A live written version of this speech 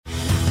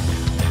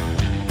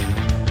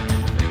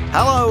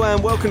Hello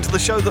and welcome to the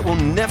show that will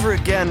never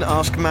again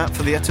ask Matt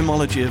for the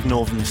etymology of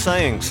northern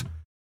sayings.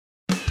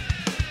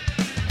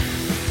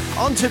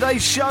 On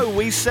today's show,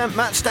 we sent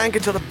Matt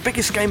Stanker to the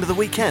biggest game of the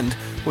weekend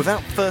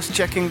without first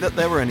checking that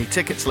there were any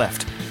tickets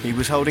left. He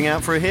was holding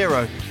out for a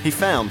hero. He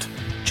found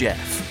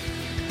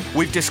Jeff.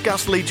 We've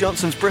discussed Lee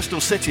Johnson's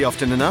Bristol City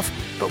often enough,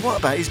 but what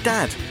about his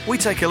dad? We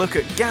take a look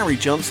at Gary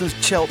Johnson's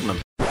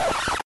Cheltenham.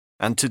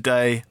 And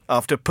today,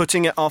 after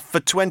putting it off for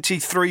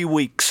 23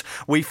 weeks,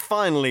 we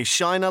finally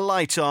shine a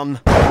light on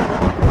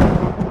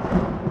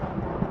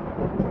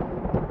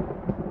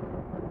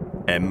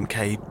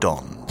MK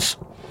Dons.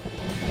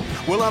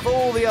 We'll have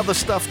all the other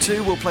stuff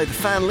too. We'll play the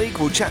Fan League,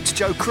 we'll chat to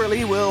Joe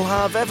Crilly, we'll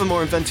have ever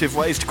more inventive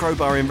ways to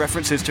crowbar in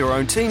references to our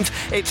own teams.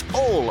 It's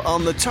all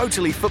on the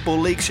Totally Football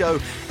League show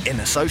in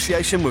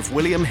association with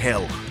William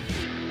Hill.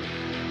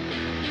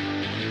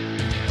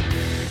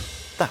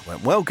 That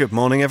went well. Good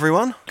morning,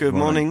 everyone. Good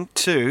morning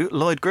to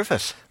Lloyd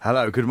Griffiths.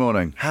 Hello, good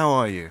morning. How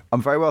are you?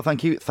 I'm very well,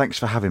 thank you. Thanks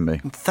for having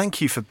me. Thank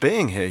you for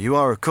being here. You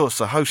are, of course,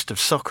 the host of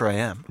Soccer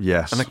AM.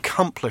 Yes. An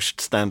accomplished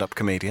stand-up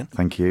comedian.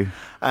 Thank you.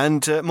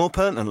 And more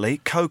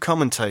pertinently,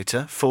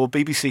 co-commentator for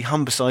BBC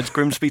Humberside's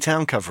Grimsby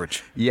Town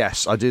coverage.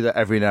 Yes, I do that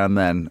every now and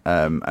then,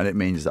 and it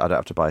means that I don't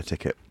have to buy a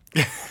ticket.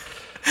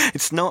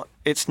 It's not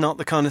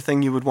the kind of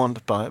thing you would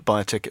want to buy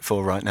a ticket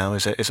for right now,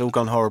 is it? It's all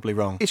gone horribly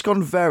wrong. It's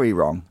gone very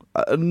wrong.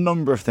 A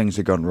number of things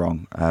have gone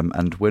wrong,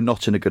 and we're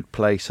not in a good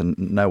place, and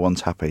no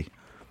one's happy.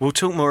 We'll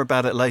talk more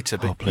about it later,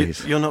 but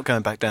please. You're not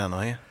going back down,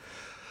 are you?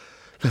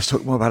 Let's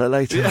talk more about it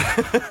later.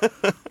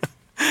 Yeah.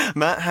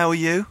 Matt, how are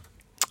you?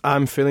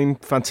 I'm feeling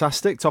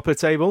fantastic, top of the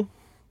table.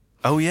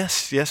 Oh,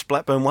 yes,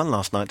 Blackburn won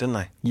last night, didn't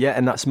they? Yeah,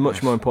 and that's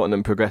much more important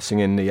than progressing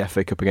in the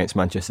FA Cup against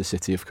Manchester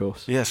City, of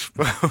course. Yes,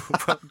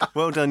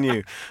 well done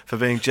you for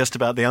being just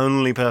about the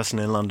only person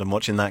in London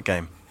watching that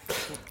game.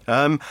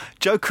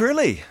 Joe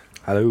Crilly.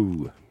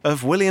 Hello.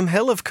 Of William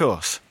Hill, of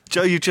course.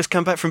 Joe, you've just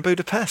come back from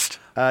Budapest.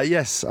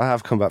 Yes, I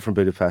have come back from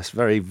Budapest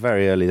very,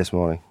 very early this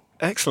morning.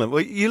 Excellent.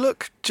 Well, you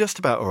look just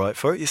about all right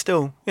for it. You're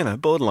still,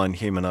 borderline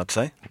human, I'd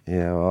say.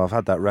 Yeah, well, I've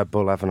had that Red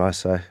Bull, haven't I,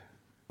 so...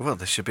 Well,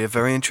 this should be a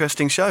very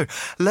interesting show.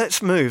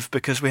 Let's move,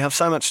 because we have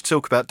so much to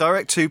talk about.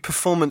 Direct to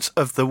Performance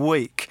of the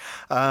Week.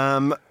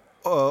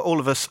 All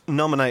of us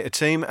nominate a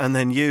team, and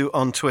then you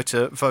on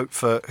Twitter vote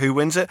for who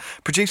wins it.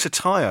 Producer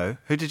Tayo,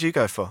 who did you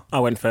go for? I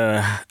went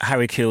for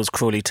Harry Keel's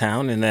Crawley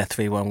Town in their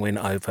 3-1 win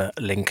over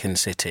Lincoln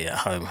City at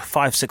home.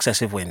 5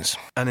 successive wins.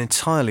 An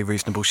entirely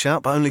reasonable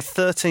shout, but only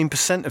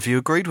 13% of you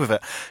agreed with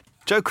it.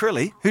 Joe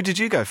Crilly, who did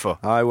you go for?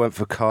 I went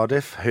for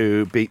Cardiff,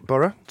 who beat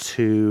Borough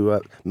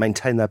to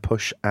maintain their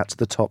push at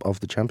the top of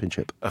the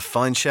Championship. A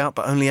fine shout,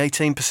 but only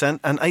 18%.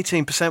 And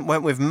 18%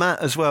 went with Matt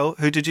as well.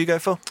 Who did you go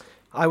for?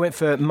 I went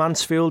for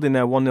Mansfield in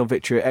their 1-0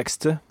 victory at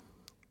Exeter.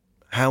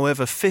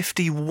 However,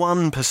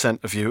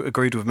 51% of you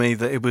agreed with me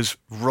that it was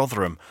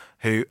Rotherham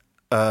who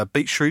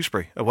beat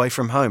Shrewsbury away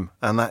from home,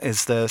 and that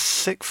is their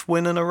 6th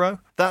win in a row.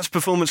 That's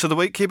Performance of the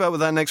Week. Keep up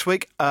with that next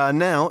week.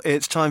 Now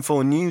it's time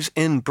for News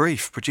in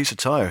Brief. Producer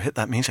Tayo, hit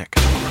that music.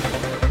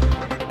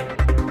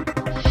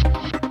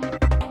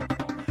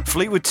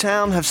 Fleetwood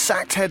Town have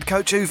sacked head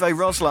coach Uwe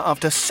Rosler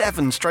after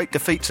 7 straight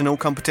defeats in all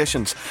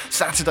competitions.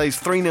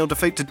 Saturday's 3-0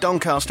 defeat to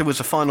Doncaster was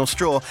the final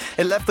straw.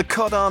 It left the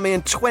Cod Army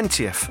in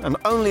 20th and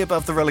only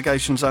above the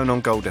relegation zone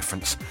on goal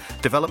difference.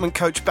 Development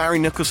coach Barry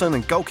Nicholson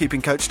and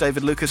goalkeeping coach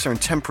David Lucas are in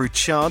temporary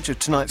charge of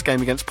tonight's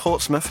game against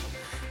Portsmouth.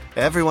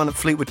 Everyone at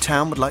Fleetwood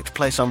Town would like to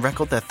place on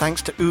record their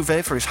thanks to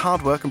Uwe for his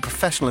hard work and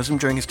professionalism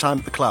during his time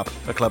at the club.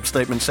 A club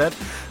statement said,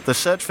 "The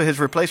search for his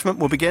replacement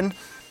will begin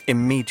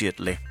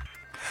immediately."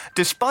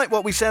 Despite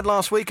what we said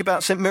last week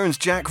about St Mirren's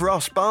Jack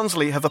Ross,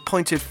 Barnsley have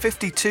appointed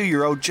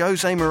 52-year-old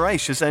Jose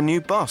Moraes as their new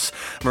boss.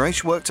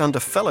 Moraes worked under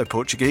fellow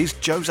Portuguese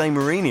Jose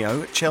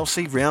Mourinho at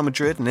Chelsea, Real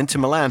Madrid and Inter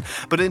Milan,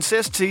 but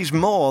insists he's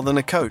more than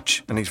a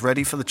coach and he's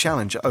ready for the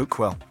challenge at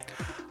Oakwell.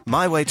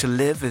 "My way to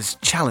live is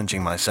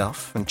challenging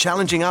myself and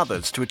challenging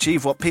others to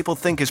achieve what people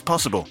think is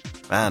possible,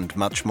 and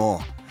much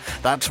more.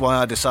 That's why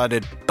I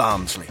decided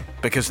Barnsley,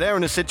 because they're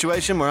in a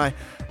situation where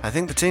I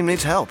think the team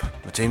needs help.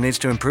 The team needs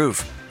to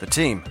improve. The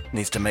team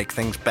needs to make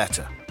things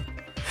better."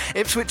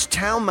 Ipswich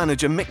Town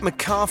manager Mick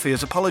McCarthy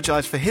has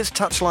apologised for his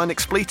touchline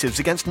expletives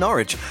against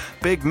Norwich.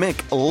 Big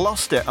Mick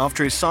lost it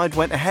after his side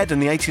went ahead in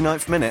the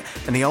 89th minute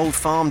in the Old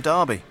Farm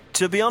derby.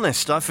 "To be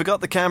honest, I forgot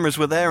the cameras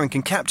were there and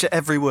can capture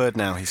every word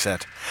now," he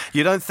said.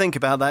 "You don't think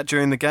about that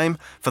during the game.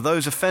 For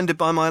those offended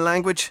by my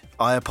language,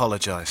 I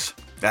apologise."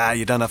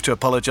 You don't have to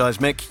apologise,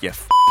 Mick, you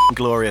f***ing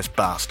glorious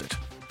bastard.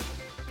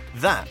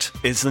 That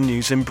is the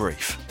News in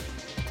Brief.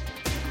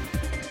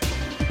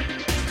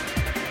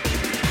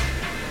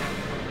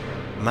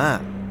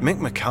 Matt, Mick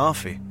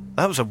McCarthy,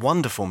 that was a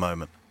wonderful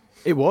moment.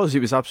 It was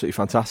absolutely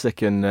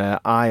fantastic, and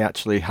I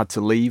actually had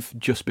to leave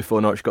just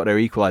before Norwich got their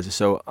equaliser,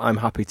 so I'm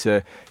happy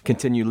to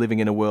continue living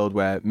in a world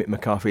where Mick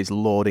McCarthy is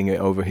lording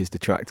it over his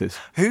detractors.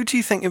 Who do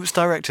you think it was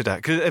directed at?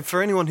 Because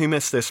for anyone who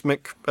missed this,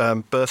 Mick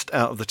burst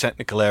out of the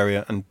technical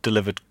area and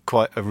delivered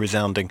quite a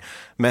resounding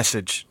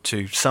message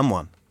to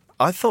someone.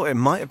 I thought it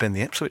might have been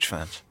the Ipswich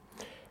fans.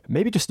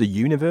 Maybe just the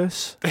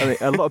universe. I mean,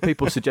 a lot of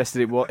people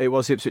suggested it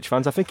was Ipswich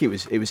fans. I think it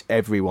was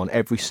everyone,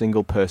 every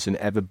single person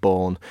ever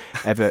born,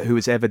 who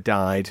has ever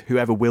died,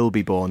 whoever will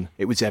be born.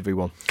 It was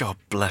everyone. God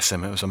bless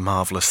him. It was a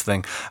marvellous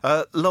thing.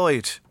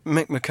 Lloyd,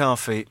 Mick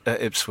McCarthy at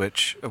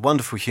Ipswich, a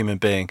wonderful human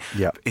being.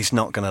 Yep. He's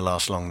not going to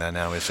last long there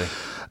now, is he?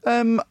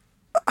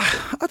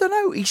 I don't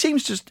know. He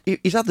seems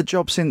he's had the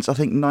job since, I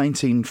think,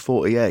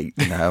 1948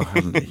 now,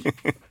 hasn't he?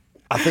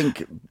 I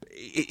think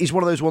he's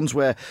one of those ones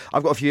where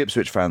I've got a few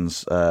Ipswich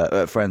friends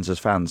as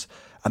fans,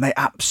 and they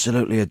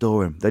absolutely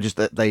adore him.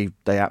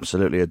 They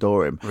absolutely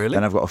adore him. Really?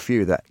 And I've got a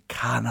few that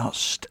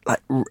cannot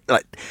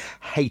like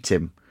hate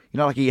him. You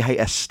know, like you hate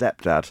a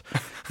stepdad.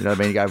 You know what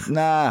I mean? You go,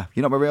 nah,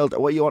 you're not my real.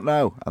 What do you want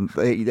now? And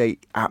they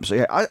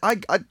absolutely. I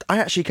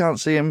actually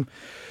can't see him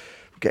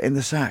getting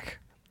the sack.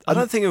 I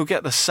don't think he'll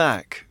get the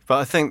sack, but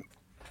I think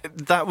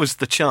that was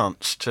the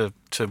chance to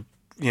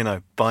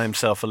buy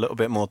himself a little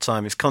bit more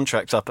time. His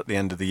contract's up at the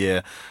end of the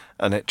year,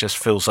 and it just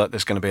feels like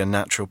there's going to be a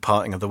natural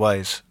parting of the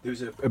ways. There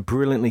was a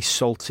brilliantly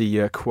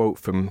salty quote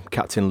from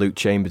Captain Luke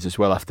Chambers as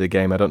well after the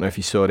game. I don't know if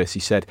you saw this.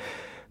 He said,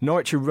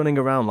 Norwich are running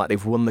around like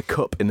they've won the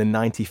cup in the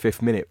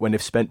 95th minute when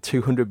they've spent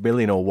 200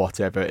 million or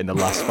whatever in the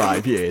last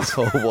 5 years.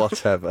 Or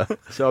whatever.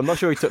 So I'm not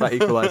sure he took that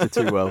equaliser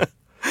too well.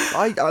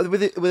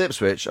 With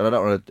Ipswich, and I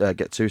don't want to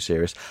get too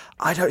serious,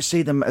 I don't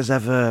see them as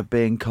ever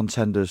being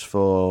contenders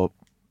for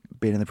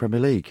being in the Premier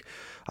League.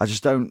 I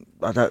don't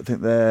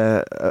think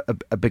they're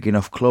a big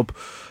enough club,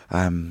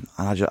 and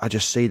I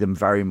just see them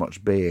very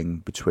much being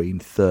between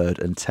 3rd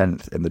and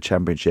 10th in the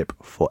Championship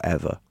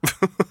forever.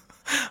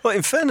 Well,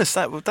 in fairness,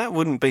 that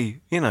wouldn't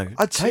be,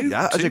 I'd take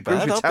that as a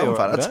Grimsby Town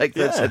fan. I'd take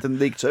 3rd, 10th in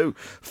League 2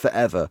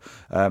 forever.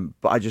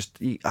 But I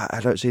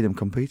don't see them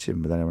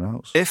competing with anyone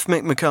else. If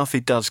Mick McCarthy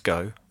does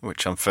go,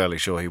 which I'm fairly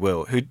sure he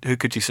will, who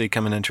could you see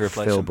coming in to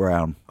replace him? Phil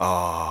Brown.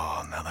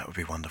 Oh, now that would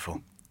be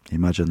wonderful.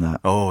 Imagine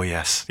that. Oh,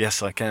 yes,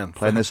 I can.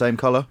 Playing the same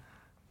colour?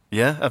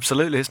 Yeah,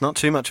 absolutely. It's not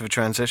too much of a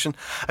transition.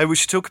 Hey, we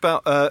should talk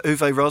about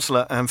Uwe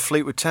Rosler and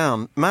Fleetwood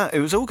Town. Matt,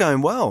 it was all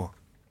going well.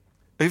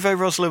 Uwe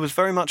Rosler was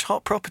very much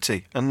hot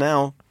property, and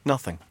now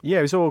nothing. Yeah,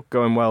 it was all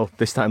going well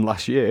this time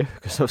last year,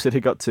 because obviously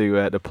they got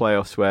to the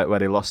playoffs where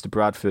they lost to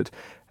Bradford.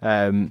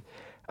 And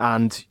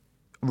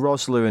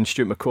Rosler and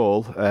Stuart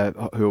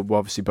McCall, who were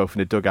obviously both in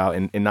the dugout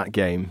in that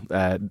game,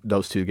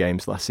 those two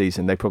games last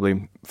season, they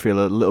probably feel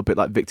a little bit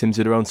like victims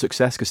of their own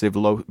success because they've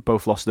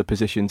both lost their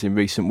positions in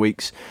recent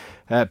weeks.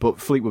 But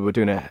Fleetwood were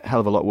doing a hell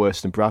of a lot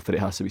worse than Bradford,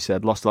 it has to be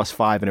said. Lost the last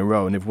 5 in a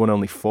row, and they've won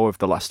only 4 of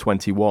the last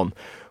 21.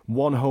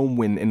 One home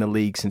win in the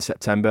league since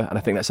September, and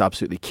I think that's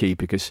absolutely key,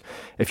 because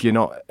if you're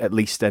not at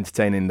least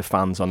entertaining the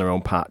fans on their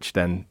own patch,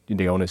 then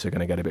the owners are going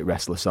to get a bit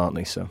restless, aren't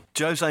they? So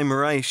Jose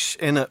Moraes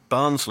in at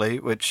Barnsley,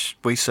 which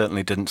we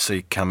certainly didn't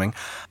see coming.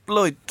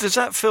 Lloyd, does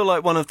that feel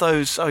like one of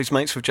those, he's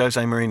mates with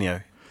Jose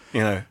Mourinho?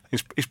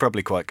 He's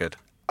probably quite good.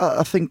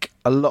 I think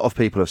a lot of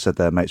people have said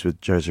they're mates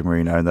with Jose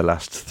Mourinho in the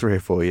last 3 or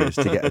 4 years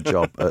to get a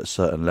job at a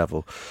certain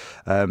level.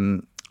 I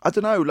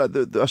don't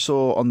know, I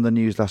saw on the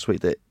news last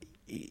week that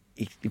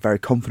he's a very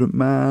confident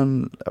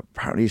man.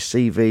 Apparently his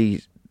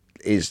CV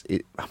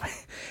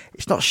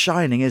it's not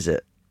shining, is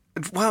it?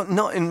 Well,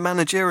 not in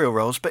managerial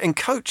roles, but in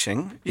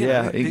coaching.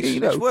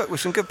 He's worked with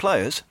some good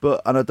players.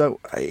 But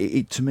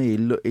to me,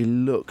 he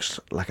looks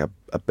like a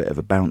bit of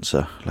a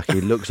bouncer. Like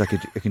he looks like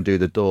he can do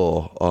the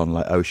door on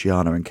like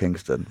Oceana and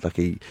Kingston. Like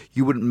you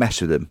wouldn't mess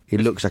with him. He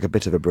looks like a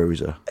bit of a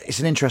bruiser. It's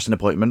an interesting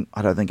appointment.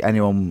 I don't think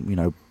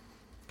anyone,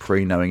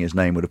 pre-knowing his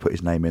name would have put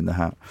his name in the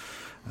hat.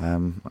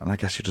 And I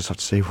guess you just have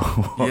to see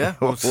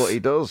what he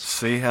does.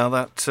 See how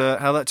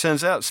that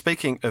turns out.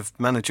 Speaking of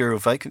managerial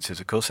vacancies,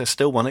 of course, there's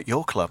still one at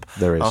your club.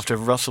 There is. After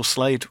Russell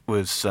Slade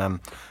was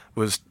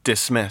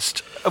dismissed.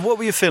 What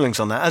were your feelings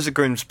on that? As a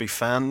Grimsby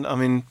fan, I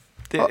mean,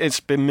 it's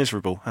been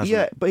miserable, hasn't it?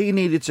 Yeah, but he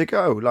needed to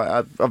go.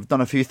 Like I've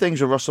done a few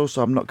things with Russell,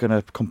 so I'm not going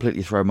to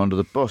completely throw him under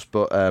the bus.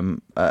 But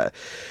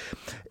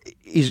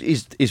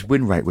his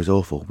win rate was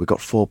awful. We got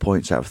 4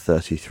 points out of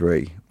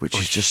 33, which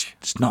is just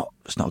it's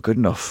not good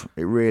enough.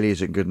 It really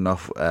isn't good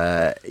enough.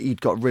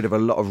 He'd got rid of a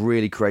lot of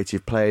really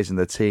creative players in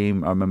the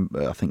team.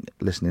 I think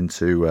listening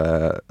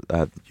to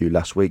you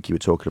last week, you were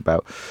talking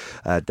about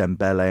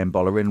Dembele and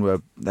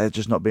Bolarin. They're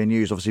just not being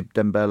used. Obviously,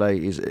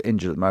 Dembele is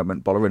injured at the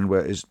moment.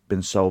 Bolarin has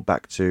been sold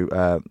back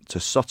to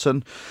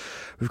Sutton.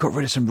 We've got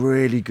rid of some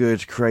really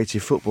good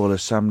creative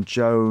footballers. Sam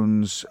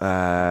Jones,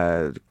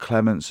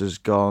 Clements has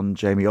gone,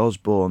 Jamie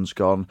Osborne's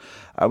gone.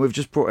 And we've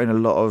just brought in a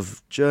lot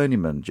of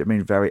journeymen,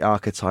 very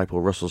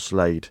archetypal Russell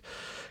Slade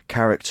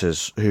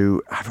characters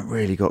who haven't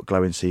really got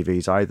glowing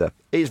CVs either.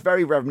 It's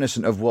very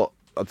reminiscent of what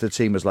the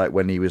team was like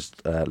when he was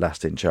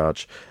last in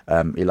charge.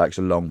 He likes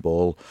a long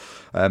ball.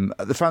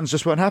 The fans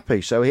just weren't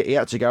happy, so he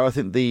had to go. I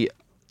think the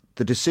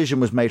decision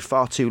was made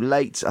far too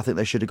late. I think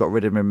they should have got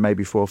rid of him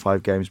maybe 4 or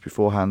 5 games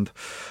beforehand.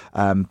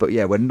 But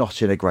yeah, we're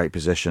not in a great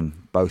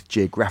position. both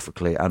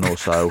geographically and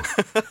also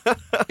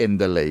in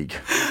the league.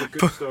 There's a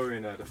good story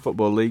in the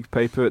Football League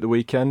paper at the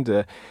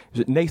weekend.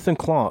 Nathan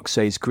Clark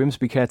says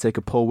Grimsby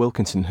caretaker Paul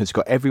Wilkinson has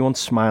got everyone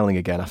smiling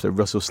again after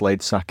Russell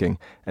Slade's sacking,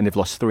 and they've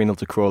lost 3-0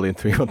 to Crawley and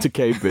 3-1 to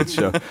Cambridge.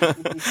 So.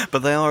 But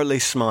they are at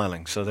least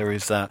smiling, so there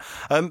is that.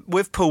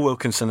 With Paul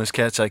Wilkinson as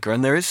caretaker,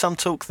 and there is some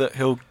talk that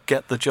he'll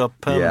get the job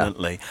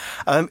permanently.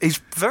 Yeah. He's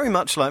very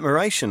much like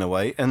Moraes in a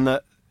way, in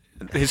that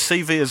his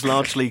CV is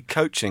largely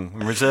coaching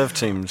and reserve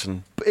teams.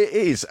 And it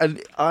is,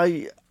 and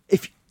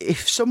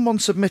if someone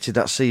submitted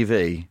that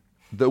CV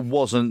that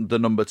wasn't the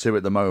number 2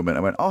 at the moment,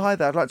 I went, "Oh, hi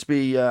there, I'd like to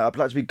be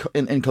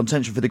in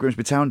contention for the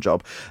Grimsby Town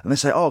job," and they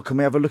say, "Oh, can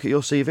we have a look at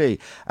your CV?"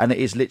 And it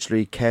is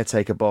literally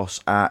caretaker boss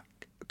at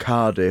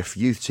Cardiff,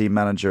 youth team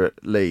manager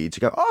at Leeds.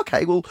 You go, oh,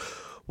 "Okay, well,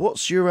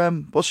 what's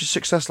your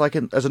success like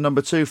as a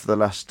number 2 for the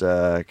last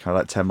kind of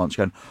like 10 months?"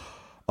 Going,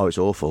 "Oh, it's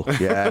awful.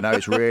 Yeah, no,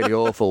 it's really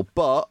awful.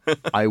 But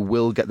I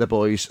will get the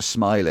boys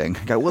smiling."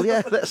 Go, "Well,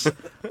 yeah,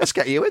 let's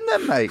get you in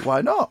then, mate.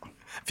 Why not?"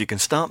 If you can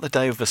start the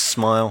day with a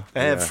smile,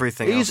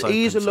 everything else opens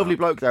He's a lovely up.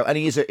 bloke, though, and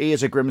he is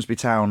a Grimsby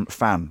Town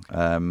fan.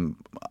 I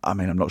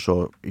mean, I'm not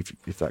sure if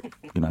that,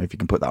 if you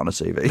can put that on a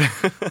CV.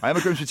 I am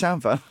a Grimsby Town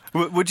fan.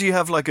 Would you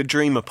have like a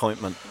dream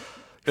appointment?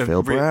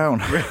 Phil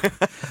Brown.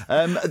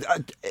 At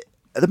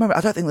the moment,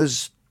 I don't think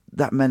there's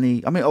that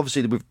many. I mean,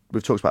 obviously,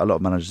 we've talked about a lot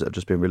of managers that have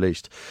just been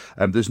released.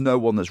 There's no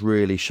one that's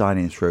really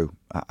shining through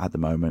at the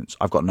moment.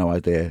 I've got no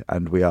idea,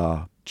 and we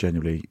are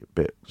genuinely a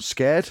bit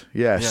scared.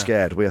 Yeah,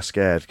 scared. We are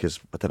scared because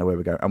I don't know where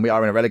we're going, and we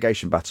are in a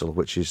relegation battle,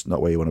 which is not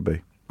where you want to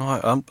be.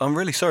 Right, I'm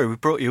really sorry we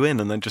brought you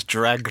in and then just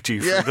dragged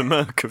you through the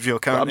murk of your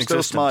current I'm still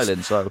existence.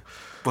 smiling, so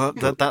well,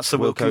 that's the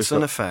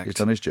Wilkinson effect. He's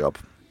done his job.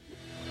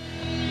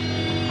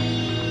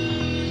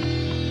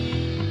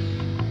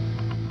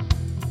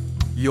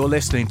 You're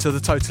listening to the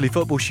Totally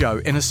Football Show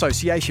in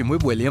association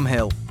with William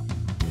Hill.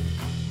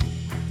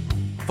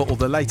 For all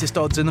the latest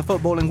odds in the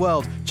footballing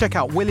world, check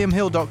out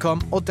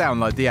williamhill.com or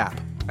download the app.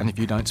 And if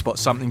you don't spot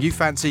something you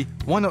fancy,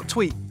 why not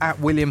tweet at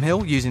William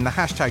Hill using the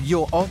hashtag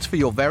YourOdds for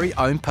your very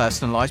own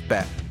personalised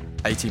bet.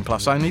 18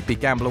 plus only,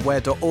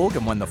 begambleaware.org,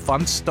 and when the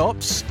fun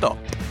stops, stop.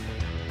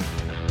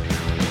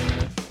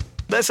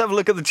 Let's have a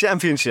look at the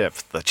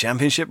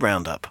Championship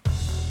Roundup.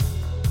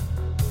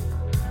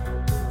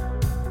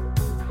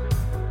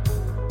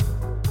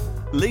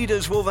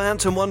 Leaders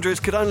Wolverhampton Wanderers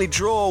could only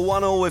draw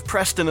 1-1 with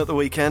Preston at the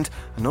weekend,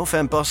 and North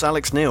End boss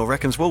Alex Neil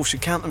reckons Wolves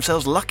should count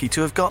themselves lucky to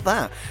have got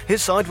that.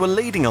 His side were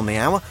leading on the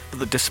hour, but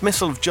the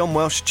dismissal of John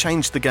Welsh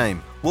changed the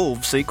game.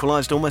 Wolves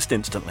equalised almost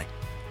instantly.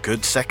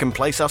 Could second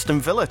place Aston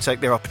Villa take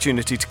their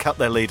opportunity to cut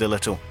their lead a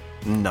little?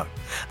 No.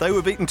 They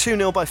were beaten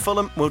 2-0 by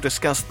Fulham. We'll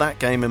discuss that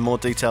game in more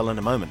detail in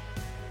a moment.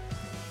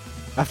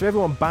 After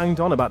everyone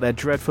banged on about their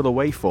dreadful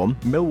away form,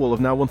 Millwall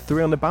have now won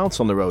 3 on the bounce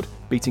on the road,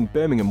 beating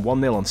Birmingham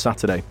 1-0 on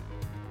Saturday.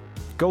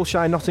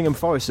 Goal-shy Nottingham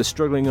Forest are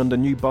struggling under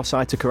new boss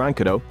Aitor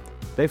Karanka.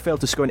 They've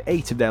failed to score in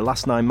 8 of their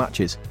last 9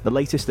 matches, the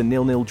latest a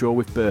 0-0 draw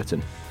with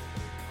Burton.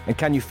 And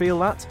can you feel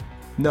that?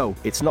 No,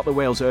 it's not the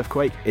Wales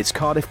earthquake, it's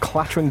Cardiff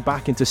clattering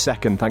back into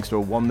second thanks to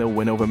a 1-0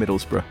 win over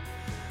Middlesbrough.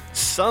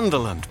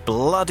 Sunderland,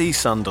 bloody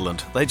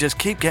Sunderland. They just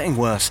keep getting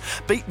worse.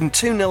 Beaten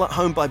 2-0 at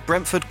home by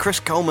Brentford, Chris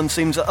Coleman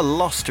seems at a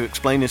loss to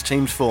explain his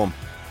team's form.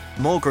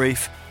 More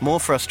grief, more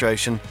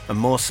frustration and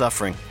more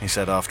suffering, he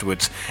said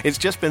afterwards. It's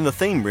just been the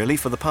theme, really,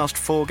 for the past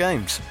 4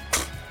 games.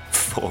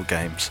 4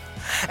 games.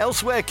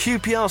 Elsewhere,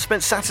 QPR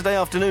spent Saturday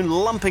afternoon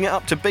lumping it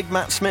up to Big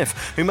Matt Smith,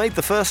 who made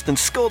the first and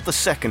scored the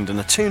second in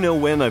a 2-0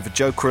 win over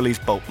Joe Crilly's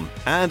Bolton.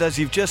 And as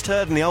you've just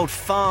heard in the Old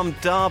Farm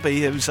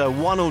derby, it was a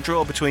 1-1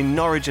 draw between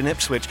Norwich and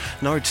Ipswich,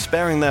 Norwich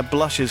sparing their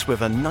blushes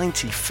with a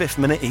 95th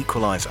minute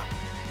equaliser.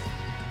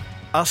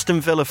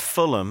 Aston Villa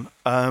Fulham,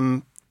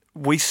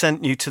 we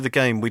sent you to the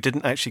game. We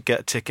didn't actually get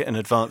a ticket in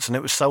advance and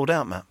it was sold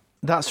out, Matt.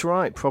 That's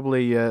right.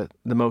 Probably the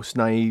most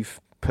naive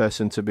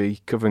person to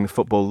be covering the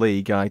Football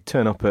League. I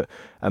turn up at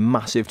a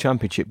massive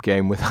championship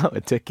game without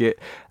a ticket,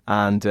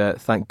 and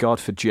thank God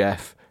for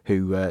Jeff,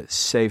 who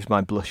saved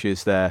my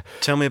blushes there.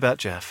 Tell me about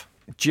Jeff.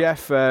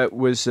 Jeff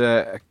was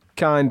a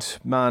kind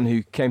man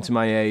who came to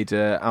my aid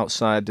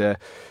outside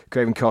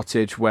Craven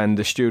Cottage when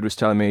the steward was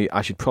telling me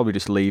I should probably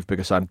just leave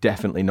because I'm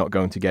definitely not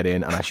going to get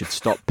in and I should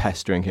stop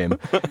pestering him.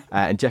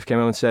 And Jeff came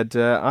over and said,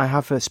 I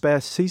have a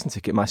spare season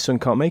ticket, my son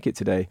can't make it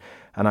today.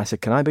 And I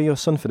said, can I be your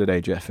son for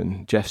today, Jeff?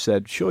 And Jeff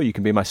said, sure, you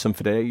can be my son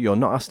for today. You're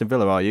not Aston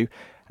Villa, are you?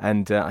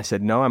 And I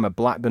said, no, I'm a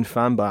Blackburn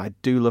fan, but I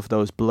do love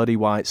those bloody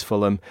whites,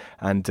 Fulham.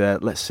 And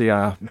let's see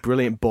our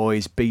brilliant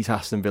boys beat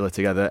Aston Villa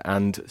together.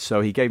 And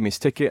so he gave me his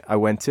ticket. I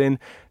went in.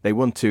 They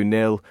won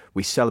 2-0.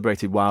 We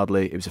celebrated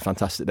wildly. It was a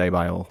fantastic day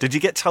by all. Did you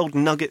get told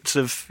nuggets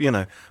of,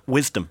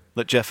 wisdom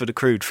that Jeff had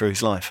accrued through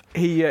his life?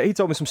 He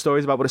told me some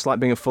stories about what it's like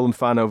being a Fulham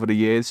fan over the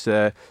years.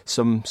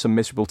 Some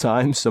miserable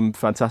times, some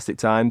fantastic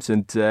times.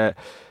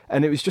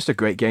 And it was just a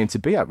great game to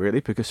be at,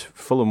 really, because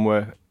Fulham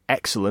were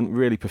excellent,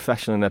 really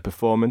professional in their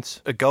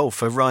performance. A goal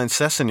for Ryan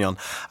Sessegnon.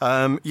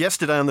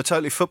 Yesterday on the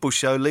Totally Football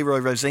Show, Leroy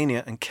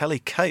Rosinia and Kelly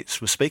Cates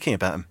were speaking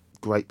about him.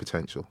 Great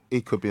potential.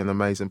 He could be an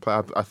amazing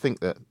player. I think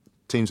that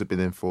teams have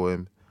been in for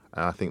him.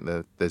 I think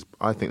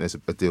there's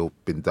a deal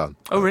been done.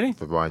 Oh, really?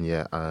 For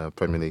Ryan,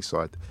 Premier League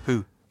side.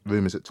 Who?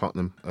 Rumours at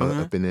Tottenham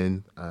have been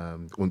in.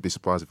 Wouldn't be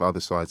surprised if other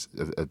sides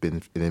have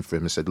been in for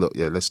him and said, look,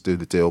 let's do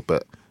the deal,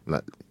 but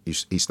he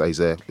stays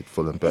there with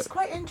Fulham. But it's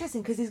quite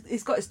interesting because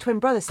he's got his twin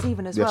brother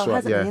Stephen as That's well,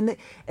 right, hasn't he?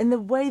 And the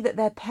way that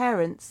their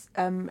parents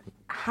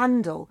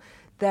handle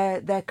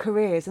their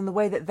careers and the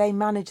way that they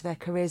manage their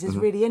careers is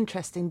really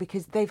interesting,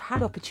 because they've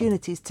had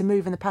opportunities to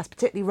move in the past,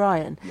 particularly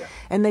Ryan,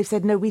 and they've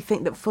said, no, we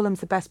think that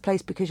Fulham's the best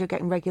place because you're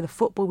getting regular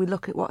football. We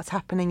look at what's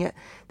happening at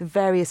the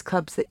various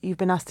clubs that you've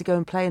been asked to go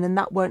and play in, and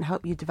that won't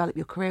help you develop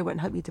your career, won't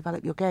help you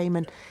develop your game.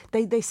 And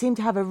they seem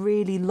to have a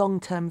really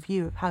long-term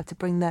view of how to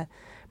bring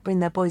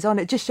their boys on.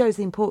 It just shows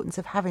the importance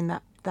of having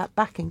that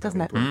backing, doesn't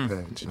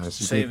it?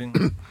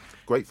 Saving.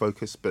 Great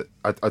focus, but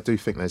I do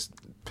think there's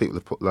people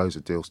have put loads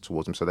of deals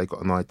towards him, so they've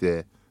got an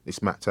idea.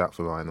 It's mapped out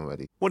for Ryan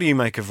already. What do you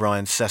make of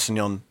Ryan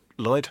Sessegnon,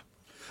 Lloyd?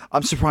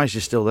 I'm surprised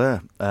he's still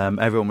there.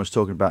 Everyone was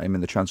talking about him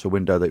in the transfer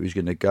window that he was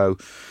going to go,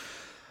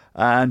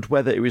 and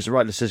whether it was the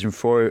right decision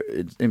for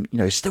him.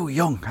 He's still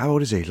young. How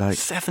old is he?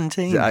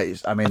 17. I mean,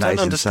 I that don't is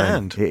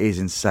understand. insane. It is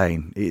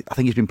insane. I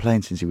think he's been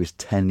playing since he was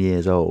 10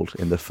 years old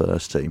in the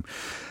first team.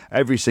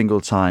 Every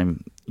single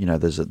time,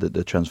 there's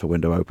the transfer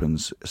window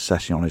opens,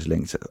 Sessegnon is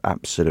linked to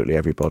absolutely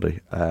everybody.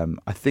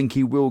 I think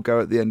he will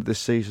go at the end of this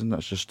season.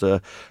 That's just, I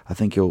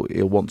think he'll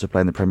want to play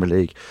in the Premier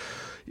League.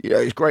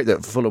 It's great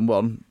that Fulham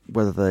won.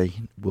 Whether they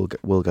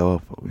will go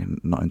up,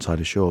 I'm not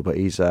entirely sure. But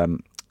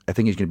I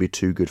think he's going to be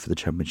too good for the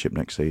Championship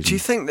next season. Do you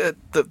think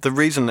that the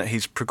reason that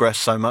he's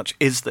progressed so much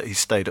is that he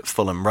stayed at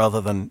Fulham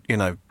rather than,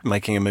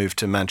 making a move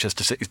to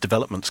Manchester City's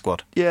development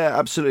squad? Yeah,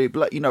 absolutely.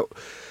 But,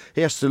 he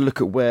has to look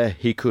at where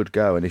he could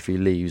go, and if he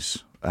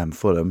leaves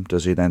Fulham,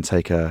 does he then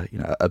take a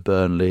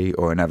Burnley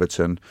or an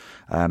Everton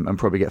and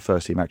probably get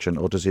first team action,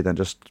 or does he then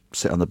just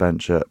sit on the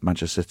bench at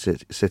Manchester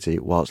City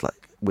whilst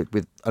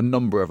with a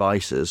number of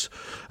ices,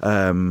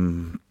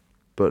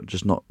 but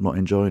just not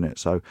enjoying it?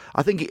 So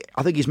I think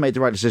he's made the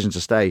right decision to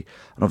stay,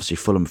 and obviously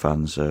Fulham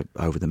fans are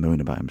over the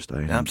moon about him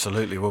staying.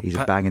 Absolutely. Well, he's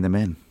banging them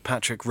in.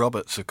 Patrick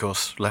Roberts, of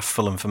course, left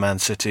Fulham for Man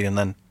City and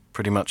then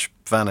pretty much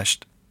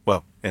vanished.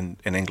 Well, in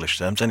English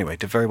terms, anyway,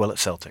 did very well at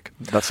Celtic.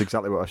 That's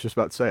exactly what I was just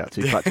about to say,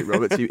 actually. Patrick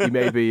Roberts, he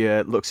maybe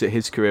looks at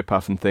his career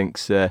path and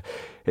thinks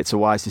it's a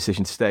wise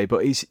decision to stay,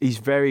 but he's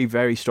very,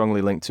 very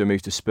strongly linked to a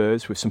move to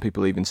Spurs, with some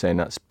people even saying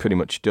that's pretty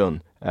much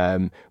done,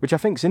 which I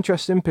think is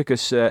interesting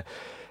because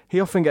he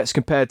often gets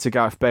compared to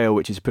Gareth Bale,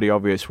 which is a pretty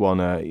obvious one,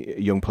 a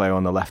young player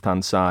on the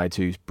left-hand side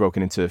who's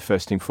broken into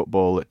first-team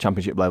football at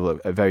Championship level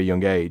at a very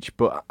young age.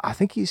 But I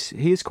think he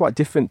is quite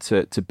different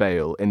to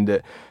Bale in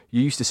that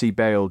you used to see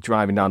Bale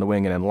driving down the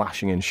wing and then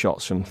lashing in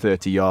shots from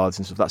 30 yards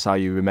and stuff. That's how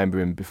you remember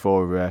him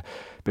before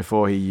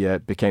he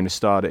became the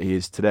star that he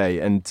is today.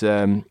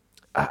 And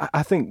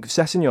I think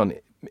Sessegnon,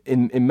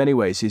 in many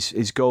ways,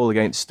 his goal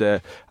against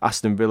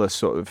Aston Villa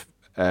sort of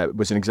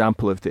was an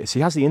example of this. He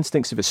has the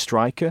instincts of a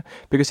striker,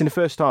 because in the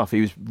first half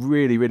he was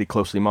really, really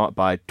closely marked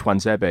by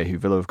Tuanzebe, who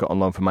Villa have got on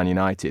loan from Man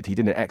United. He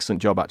did an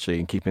excellent job actually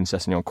in keeping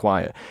Sessegnon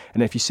quiet.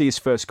 And if you see his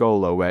first goal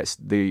though, where it's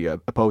the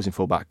opposing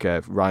fullback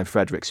Ryan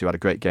Fredericks, who had a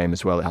great game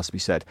as well, it has to be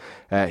said.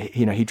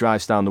 He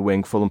drives down the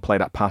wing. Fulham play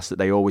that pass that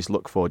they always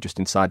look for just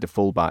inside the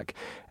fullback,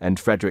 and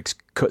Fredericks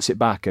cuts it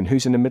back. And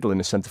who's in the middle in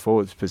the centre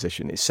forward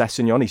position? It's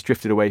Sessegnon. He's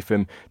drifted away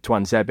from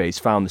Tuanzebe. He's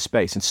found the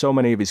space, and so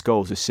many of his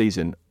goals this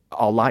season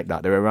are like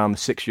that. They're around the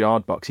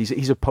 6-yard box.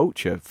 He's a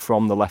poacher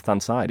from the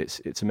left-hand side.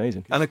 It's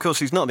amazing. And of course,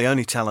 he's not the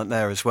only talent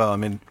there as well. I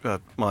mean,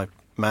 my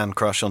man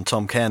crush on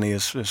Tom Kearney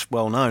is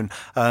well known,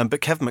 but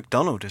Kevin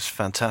McDonald is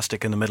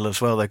fantastic in the middle as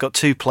well. They've got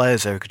two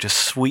players there who could just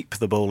sweep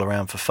the ball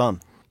around for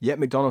fun. Yeah,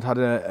 McDonald had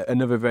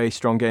another very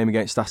strong game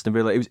against Aston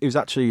Villa. It was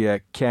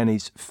actually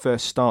Kearney's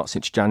first start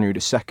since January the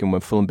 2nd when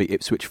Fulham beat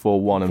Ipswich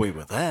 4-1. And we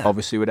were there.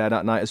 Obviously, we were there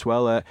that night as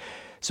well.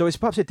 So it's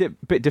perhaps a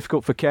bit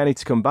difficult for Kearney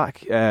to come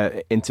back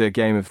into a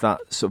game of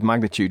that sort of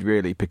magnitude,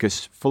 really,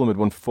 because Fulham had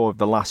won 4 of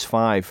the last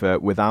 5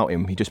 without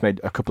him. He just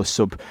made a couple of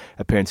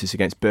sub-appearances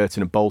against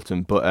Burton and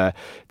Bolton, but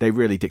they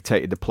really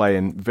dictated the play,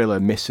 and Villa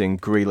missing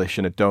Grealish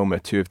and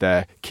Adoma, 2 of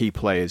their key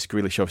players.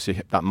 Grealish,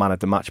 obviously, that man of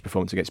the match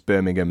performance against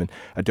Birmingham, and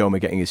Adoma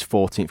getting his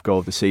 14th goal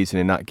of the season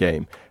in that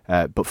game.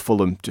 But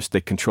Fulham,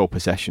 they control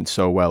possession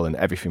so well, and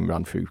everything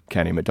ran through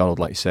Kearney and McDonald,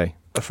 like you say.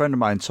 A friend of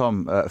mine,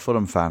 Tom, a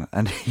Fulham fan,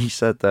 and he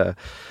said they're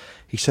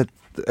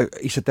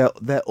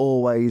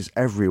always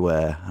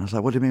everywhere. And I was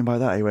like, what do you mean by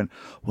that? He went,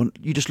 well,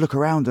 you just look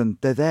around and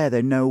they're there.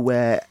 They know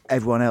where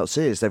everyone else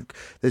is.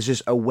 There's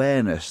just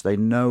awareness. They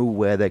know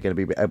where they're going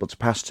to be able to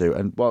pass to.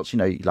 And whilst,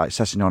 like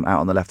Sessegnon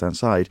out on the left-hand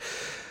side,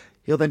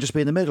 he'll then just be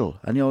in the middle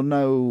and you'll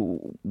know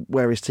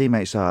where his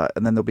teammates are,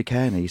 and then there'll be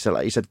Kearney. So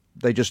like he said,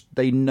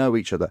 they know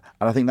each other,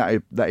 and I think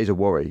that is a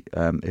worry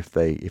if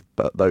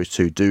those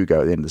two do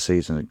go at the end of the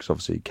season, because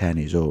obviously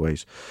Kearney is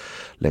always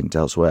linked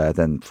elsewhere.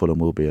 Then Fulham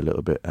will be a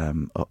little bit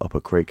up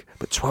a creek.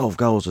 But 12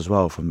 goals as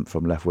well from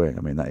left wing.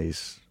 I mean, that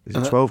is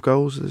it 12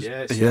 goals?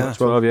 Yeah,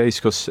 12. Yeah, he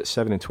scored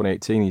 7 in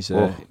 2018. He's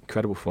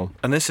incredible form.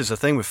 And this is the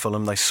thing with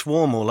Fulham, they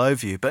swarm all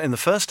over you. But in the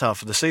first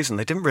half of the season,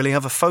 they didn't really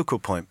have a focal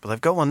point, but they've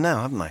got one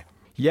now, haven't they?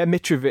 Yeah,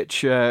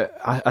 Mitrovic,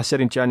 I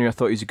said in January I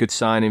thought he was a good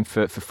signing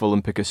for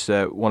Fulham because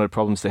one of the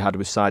problems they had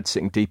was sides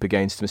sitting deep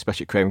against him,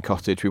 especially at Craven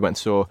Cottage. We went and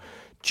saw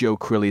Joe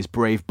Crilly's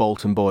brave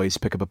Bolton boys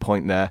pick up a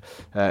point there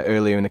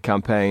earlier in the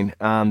campaign.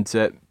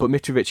 But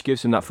Mitrovic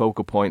gives him that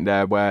focal point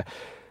there where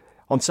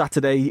on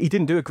Saturday he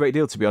didn't do a great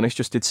deal, to be honest,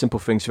 just did simple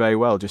things very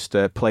well, just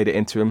played it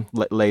into him,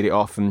 laid it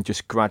off and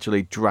just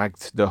gradually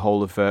dragged the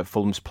whole of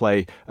Fulham's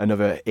play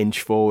another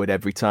inch forward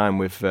every time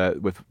with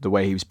the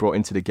way he was brought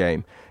into the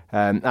game.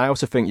 I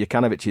also think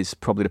Jokanovic is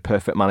probably the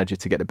perfect manager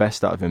to get the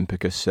best out of him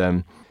because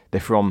they're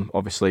from,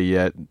 obviously,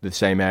 the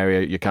same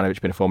area.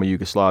 Jokanovic being a former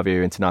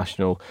Yugoslavia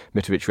international,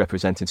 Mitrovic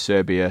representing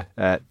Serbia.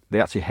 They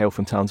actually hail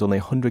from towns only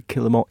 100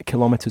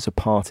 kilometres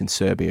apart in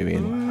Serbia,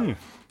 Ian.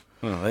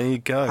 Well, there you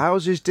go.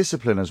 How's his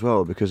discipline as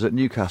well? Because at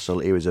Newcastle,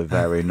 he was a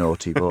very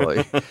naughty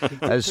boy.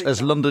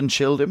 Has London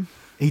chilled him?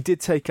 He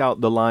did take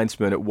out the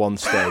linesman at one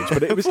stage,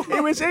 but it was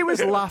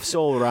laughs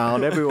all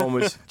around.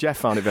 Jeff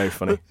found it very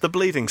funny. The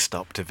bleeding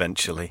stopped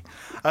eventually.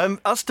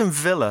 Aston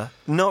Villa,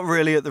 not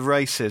really at the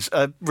races.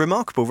 A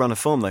remarkable run of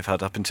form they've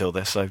had up until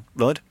this, so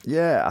Lloyd?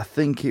 Yeah, I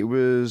think it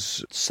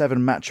was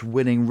 7-match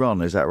winning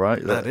run, is that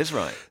right? That is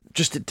right.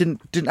 Just it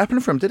didn't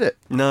happen for him, did it?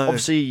 No.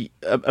 Obviously,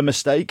 a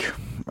mistake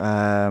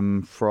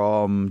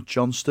from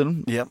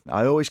Johnston. Yep.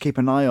 I always keep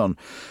an eye on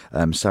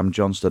Sam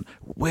Johnston.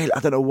 Well, I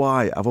don't know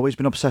why. I've always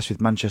been obsessed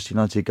with Manchester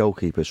United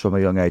goalkeepers from a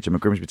young age. I'm a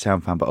Grimsby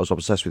Town fan, but I was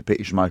obsessed with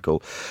Peter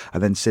Schmeichel.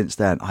 And then since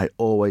then, I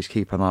always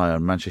keep an eye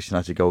on Manchester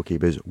United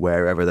goalkeepers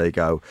wherever they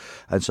go.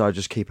 And so I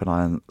just keep an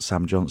eye on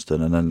Sam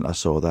Johnston. And then I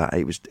saw that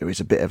it was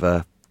a bit of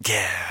a...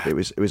 Yeah. It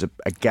was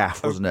a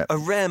gaff, wasn't it? A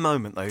rare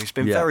moment, though. He's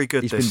been very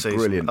good this season.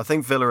 Brilliant. I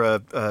think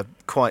Villa are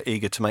quite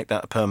eager to make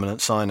that a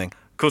permanent signing.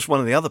 Of course, one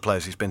of the other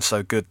players who's been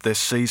so good this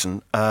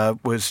season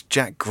was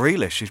Jack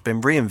Grealish, who's been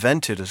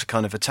reinvented as a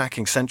kind of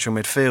attacking central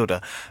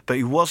midfielder, but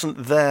he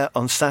wasn't there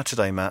on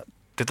Saturday, Matt.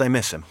 Did they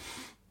miss him?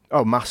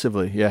 Oh,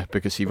 massively, yeah,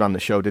 because he ran the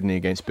show, didn't he,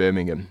 against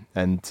Birmingham?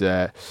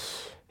 And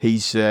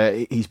he's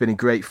been in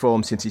great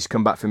form since he's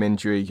come back from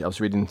injury. I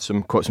was reading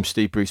some quotes from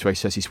Steve Bruce where he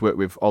says he's worked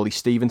with Ollie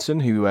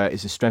Stevenson, who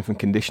is a strength and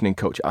conditioning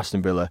coach at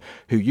Aston Villa,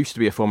 who used to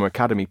be a former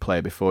academy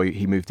player before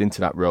he moved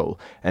into that role.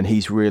 And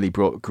he's really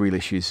brought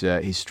Grealish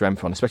his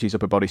strength on, especially his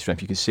upper body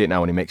strength. You can see it now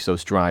when he makes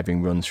those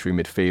driving runs through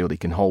midfield. He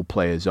can hold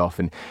players off,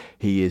 and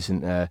he isn't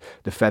the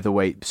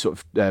featherweight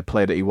sort of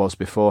player that he was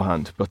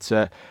beforehand.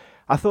 But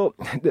I thought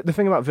the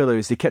thing about Villa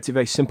is they kept it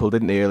very simple,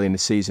 didn't they, early in the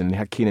season? They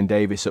had Keenan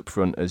Davis up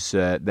front as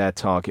their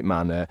target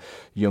man, a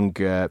young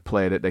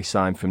player that they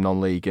signed from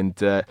non-league. And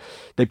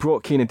they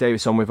brought Keenan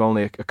Davis on with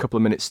only a couple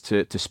of minutes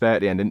to spare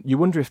at the end. And you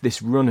wonder if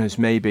this run has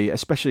maybe,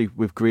 especially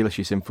with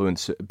Grealish's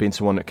influence, being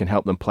someone that can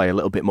help them play a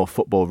little bit more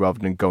football rather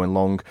than going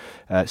long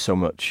so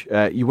much.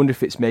 You wonder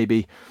if it's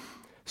maybe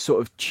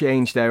sort of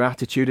changed their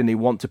attitude and they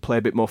want to play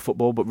a bit more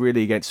football, but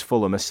really against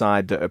Fulham, a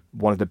side that are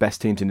one of the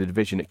best teams in the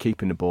division at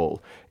keeping the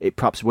ball, it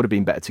perhaps would have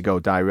been better to go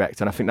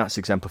direct. And I think that's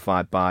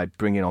exemplified by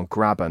bringing on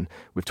Graben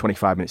with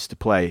 25 minutes to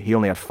play. He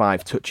only had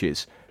 5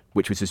 touches,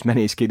 which was as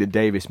many as Keenan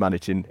Davis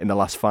managed in the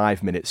last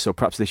 5 minutes. So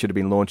perhaps they should have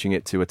been launching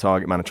it to a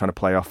target man and trying to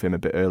play off him a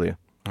bit earlier.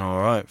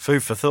 All right,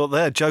 food for thought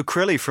there. Joe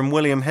Crilly from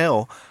William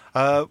Hill.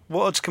 What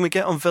odds can we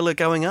get on Villa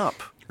going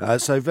up?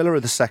 So Villa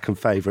are the second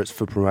favourites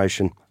for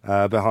promotion,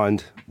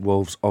 behind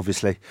Wolves,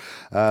 obviously.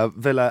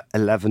 Villa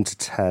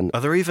 11-10.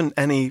 Are there even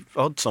any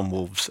odds on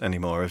Wolves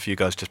anymore? Have you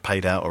guys just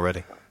paid out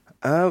already?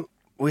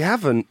 We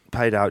haven't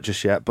paid out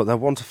just yet, but they're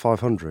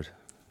 1-500.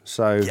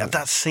 So yeah,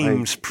 that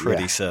seems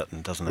pretty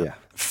certain, doesn't it? Yeah.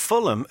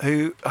 Fulham,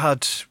 who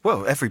had,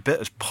 well, every bit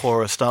as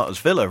poor a start as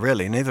Villa,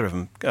 really. Neither of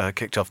them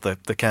kicked off the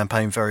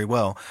campaign very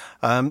well.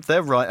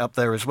 They're right up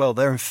there as well.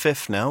 They're in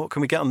 5th now. What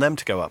can we get on them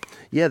to go up?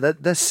 Yeah,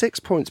 they're 6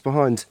 points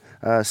behind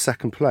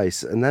second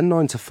place, and then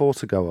 9-4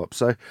 to go up.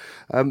 So,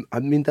 I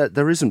mean,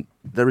 there is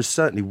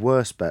certainly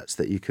worse bets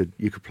that you could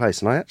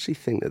place, and I actually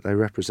think that they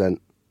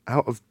represent,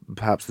 out of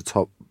perhaps the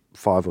top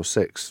 5 or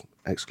 6,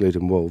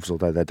 excluding Wolves,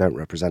 although they don't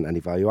represent any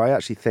value, I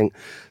actually think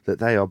that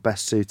they are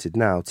best suited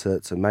now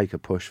to make a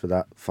push for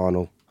that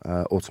final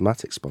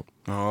automatic spot.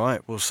 All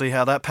right, we'll see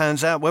how that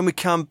pans out. When we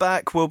come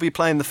back, we'll be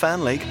playing the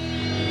Fan League.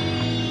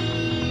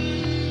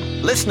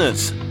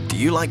 Listeners, do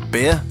you like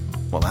beer?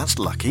 Well, that's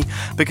lucky,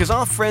 because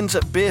our friends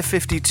at Beer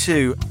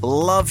 52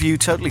 love you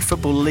Totally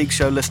Football League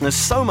Show listeners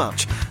so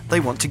much, they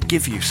want to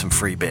give you some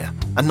free beer.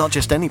 And not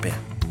just any beer,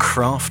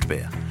 craft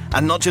beer.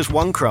 And not just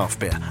one craft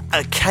beer,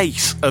 a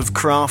case of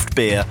craft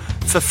beer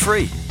for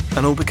free.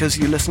 And all because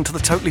you listen to the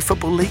Totally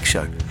Football League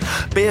Show.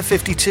 Beer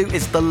 52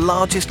 is the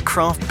largest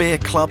craft beer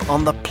club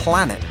on the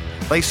planet.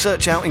 They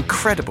search out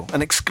incredible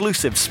and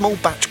exclusive small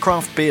batch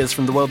craft beers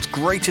from the world's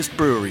greatest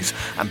breweries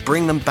and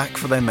bring them back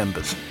for their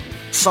members.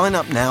 Sign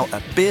up now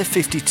at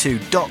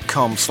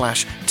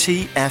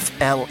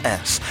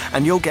beer52.com/TFLS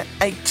and you'll get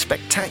 8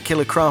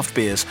 spectacular craft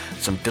beers,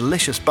 some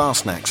delicious bar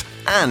snacks,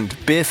 and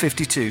Beer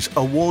 52's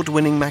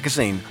award-winning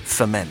magazine,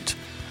 Ferment.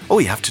 All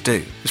you have to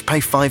do is pay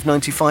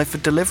 $5.95 for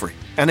delivery.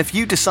 And if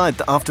you decide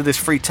that after this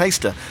free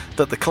taster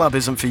that the club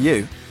isn't for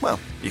you, well,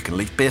 you can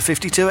leave Beer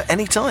 52 at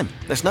any time.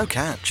 There's no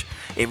catch.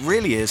 It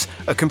really is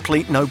a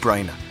complete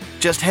no-brainer.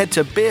 Just head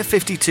to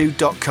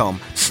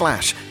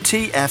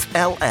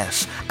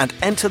beer52.com/TFLS and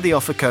enter the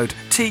offer code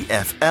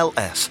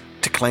TFLS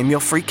to claim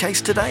your free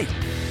case today.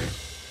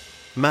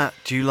 Matt,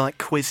 do you like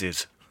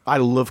quizzes? I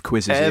love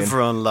quizzes, Ian.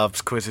 Everyone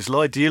loves quizzes.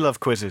 Lloyd, do you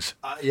love quizzes?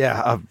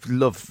 Yeah, I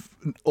love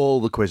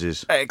all the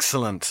quizzes.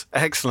 Excellent.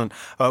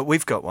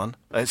 We've got one.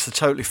 It's the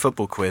Totally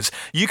Football quiz.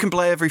 You can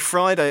play every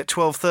Friday at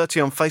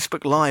 12:30 on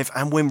Facebook Live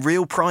and win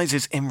real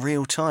prizes in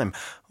real time.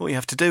 All you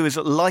have to do is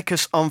like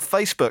us on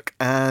Facebook,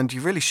 and you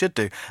really should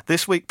do.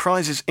 This week,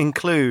 prizes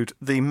include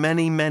the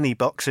many, many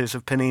boxes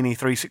of Panini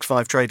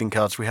 365 trading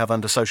cards we have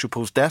under Social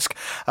Pool's desk.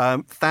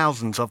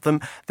 Thousands of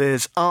them.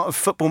 There's Art of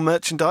Football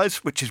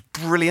merchandise, which is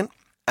brilliant.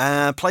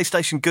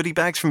 PlayStation goodie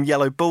bags from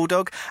Yellow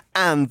Bulldog,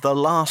 and the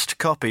last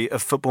copy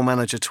of Football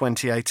Manager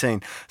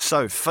 2018.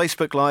 So,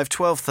 Facebook Live,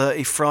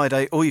 12:30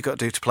 Friday. All you've got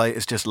to do to play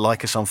is just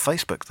like us on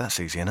Facebook.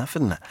 That's easy enough,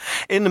 isn't it?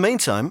 In the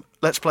meantime,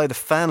 let's play the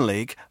Fan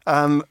League.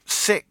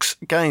 6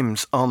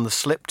 games on the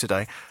slip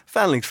today.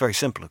 Fan League's very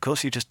simple, of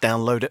course. You just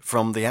download it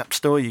from the App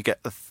Store. You get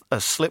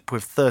a slip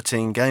with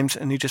 13 games,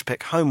 and you just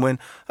pick home win,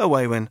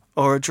 away win,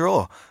 or a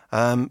draw.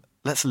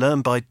 Let's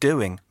learn by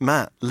doing.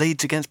 Matt,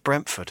 Leeds against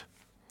Brentford.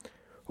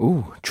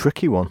 Ooh,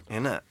 tricky one.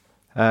 Isn't it?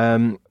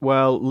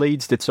 Well,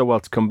 Leeds did so well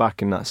to come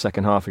back in that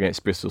second half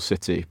against Bristol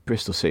City.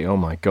 Bristol City, oh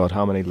my God,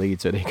 how many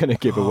leads are they going to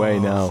give away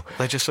now?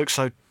 They just look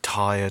so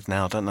tired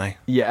now, don't they?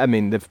 Yeah, I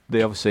mean,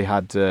 they obviously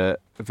had a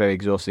very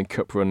exhausting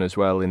cup run as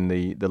well in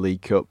the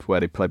League Cup, where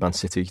they played Man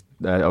City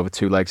over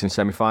 2 legs in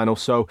semi-final.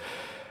 So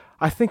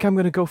I think I'm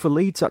going to go for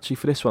Leeds, actually,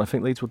 for this one. I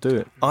think Leeds will do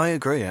it. I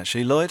agree,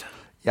 actually. Lloyd?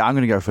 Yeah, I'm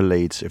going to go for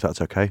Leeds, if that's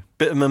okay.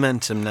 Bit of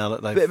momentum now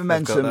that they've Bit of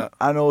momentum, got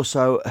that. and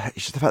also it's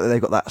just the fact that they've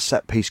got that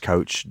set-piece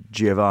coach,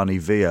 Giovanni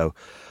Vio.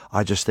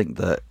 I just think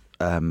that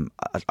I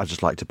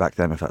just like to back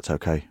them, if that's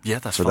okay. Yeah,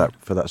 that's for fine.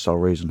 For that sole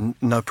reason.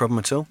 No problem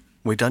at all.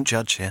 We don't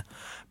judge here.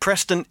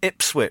 Preston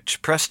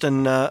Ipswich.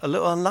 Preston a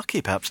little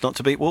unlucky, perhaps, not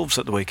to beat Wolves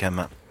at the weekend,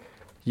 Matt.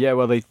 Yeah,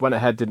 well, they went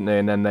ahead, didn't they?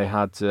 And then they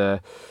had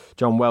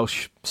John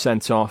Welsh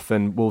sent off,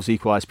 and Wolves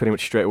equalised pretty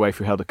much straight away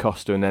through Helder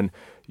Costa. And then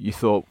you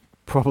thought,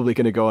 probably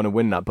going to go on and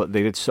win that, but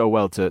they did so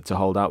well to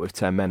hold out with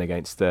 10 men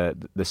against the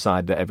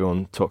side that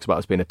everyone talks about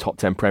as being a top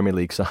 10 Premier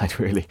League side,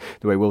 really,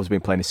 the way Wolves have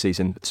been playing this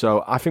season.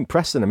 So I think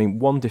Preston,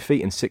 1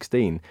 defeat in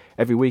 16.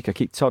 Every week I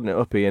keep todding it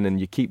up, Ian, and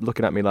you keep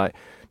looking at me like,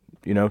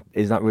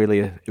 is that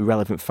really an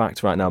irrelevant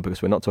fact right now,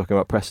 because we're not talking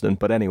about Preston?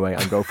 But anyway,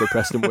 I'm going for a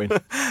Preston win.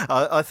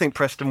 I think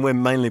Preston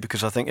win mainly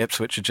because I think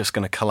Ipswich are just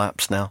going to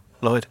collapse now.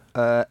 Lloyd?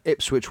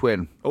 Ipswich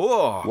win.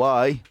 Oh!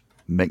 Why?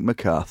 Mick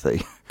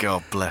McCarthy.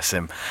 God bless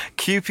him.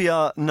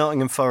 QPR,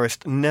 Nottingham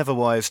Forest, never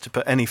wise to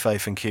put any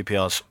faith in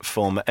QPR's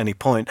form at any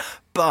point,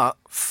 but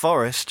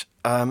Forest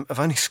have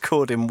only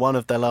scored in 1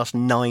 of their last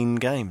 9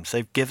 games.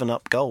 They've given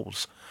up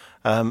goals.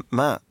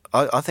 Matt,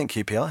 I think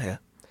QPR here.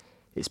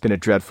 It's been a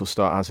dreadful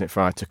start, hasn't it,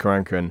 for Aitor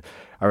Karanka? And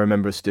I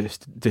remember us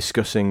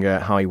discussing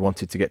how he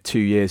wanted to get 2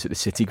 years at the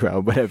City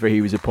Ground whenever he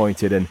was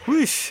appointed. And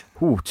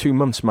 2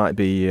 months might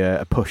be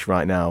a push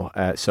right now.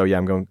 So, yeah,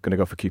 I'm going to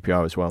go for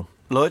QPR as well.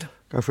 Lloyd?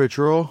 Go for a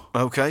draw.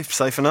 OK,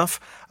 safe enough.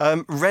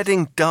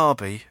 Reading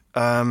Derby.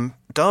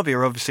 Derby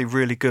are obviously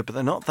really good, but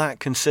they're not that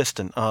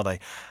consistent, are they?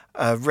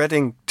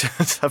 Reading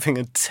just having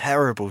a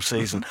terrible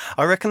season.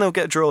 I reckon they'll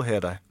get a draw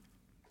here, though.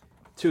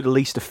 2 of the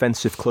least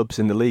offensive clubs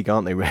in the league,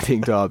 aren't they,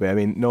 Reading,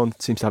 Derby? No one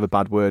seems to have a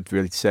bad word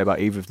really to say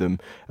about either of them,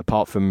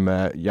 apart from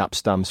Jaap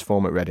Stam's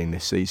form at Reading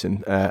this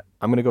season. I'm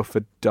going to go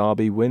for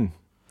Derby win.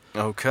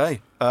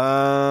 OK.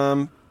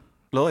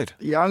 Lloyd?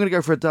 Yeah, I'm going to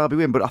go for a Derby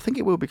win, but I think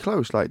it will be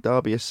close. Like,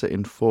 Derby is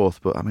sitting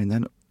 4th, but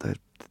they're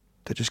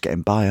just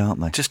getting by,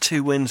 aren't they? Just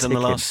 2 wins in the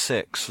last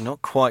 6.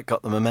 Not quite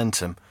got the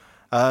momentum.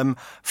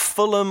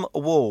 Fulham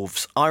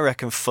Wolves. I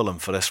reckon Fulham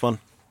for this one.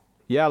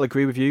 Yeah, I'll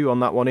agree with you on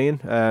that one,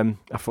 Ian.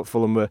 I thought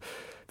Fulham were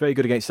very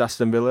good against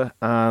Aston Villa,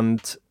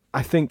 and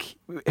I think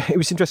it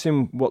was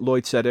interesting what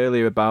Lloyd said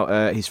earlier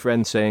about his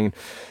friend saying,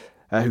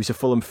 who's a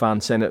Fulham fan,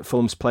 saying that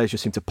Fulham's players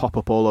just seem to pop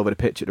up all over the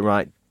pitch at the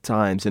right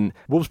times. And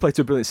Wolves played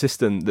to a brilliant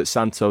system that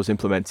Santos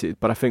implemented,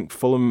 but I think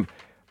Fulham,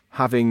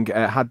 having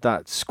had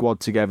that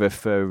squad together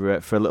for a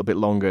little bit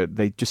longer,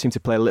 they just seem to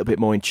play a little bit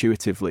more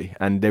intuitively,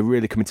 and they're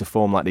really coming to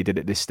form like they did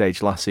at this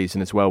stage last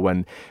season as well,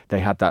 when they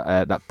had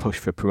that push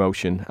for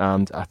promotion,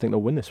 and I think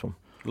they'll win this one.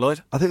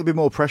 Lloyd? I think there'll be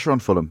more pressure on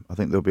Fulham. I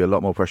think there'll be a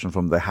lot more pressure on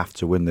Fulham. They have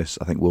to win this.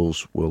 I think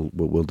Wolves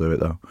will do it,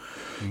 though.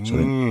 So I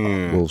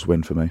think Wolves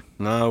win for me.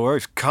 No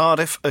worries.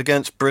 Cardiff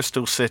against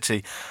Bristol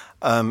City.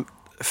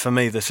 For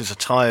me, this is a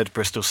tired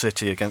Bristol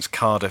City against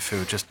Cardiff,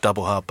 who are just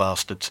double hard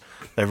bastards.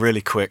 They're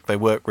really quick, they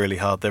work really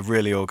hard, they're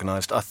really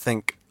organised.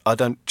 I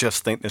don't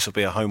just think this will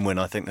be a home win,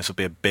 I think this will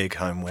be a big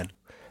home win.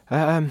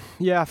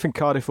 Yeah, I think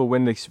Cardiff will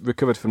win. They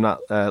recovered from that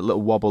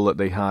little wobble that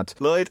they had.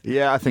 Lloyd?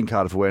 Yeah, I think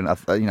Cardiff will win.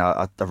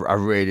 I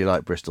really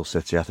like Bristol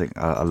City. I think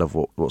I love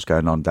what's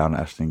going on down at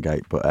Ashton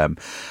Gate. But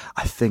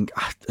I think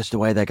it's the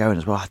way they're going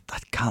as well. I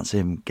can't see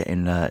them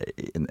getting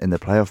in the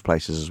playoff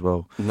places as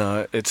well.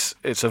 No, it's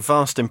a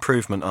vast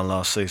improvement on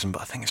last season,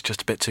 but I think it's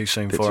just a bit too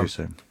soon for them.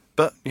 Soon.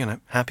 But,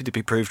 happy to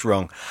be proved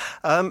wrong.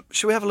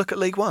 Should we have a look at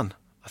League One?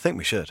 I think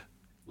we should.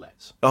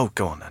 Let's. Oh,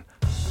 go on then.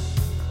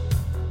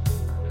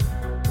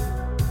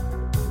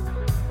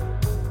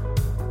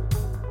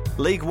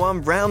 League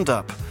One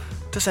roundup.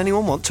 Does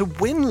anyone want to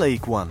win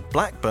League One?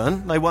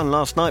 Blackburn, they won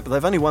last night, but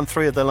they've only won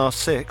 3 of their last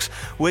 6.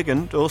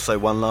 Wigan also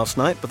won last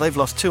night, but they've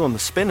lost 2 on the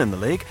spin in the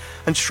league.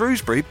 And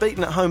Shrewsbury,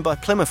 beaten at home by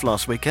Plymouth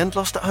last weekend,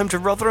 lost at home to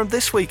Rotherham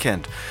this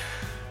weekend.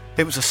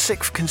 It was a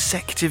 6th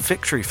consecutive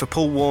victory for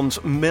Paul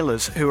Warne's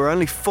Millers, who are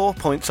only 4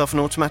 points off an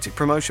automatic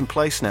promotion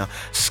place now.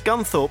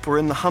 Scunthorpe were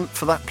in the hunt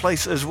for that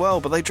place as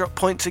well, but they dropped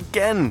points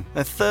again.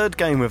 Their 3rd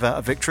game without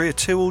a victory, a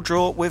 2-2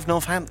 draw with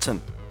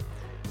Northampton.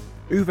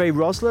 Uwe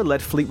Rosler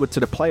led Fleetwood to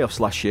the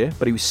playoffs last year,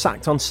 but he was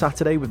sacked on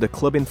Saturday with the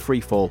club in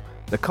freefall.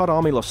 The Cod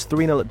Army lost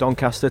 3-0 at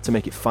Doncaster to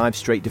make it 5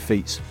 straight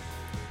defeats.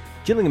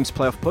 Gillingham's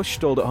playoff push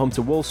stalled at home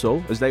to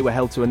Walsall as they were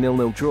held to a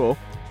 0-0 draw,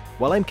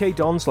 while MK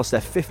Dons lost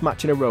their 5th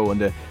match in a row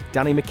under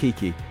Danny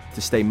McKeekey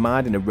to stay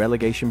mired in a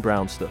relegation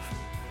brown stuff.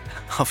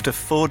 After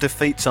 4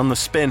 defeats on the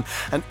spin,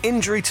 an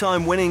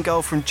injury-time winning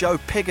goal from Joe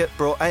Pigott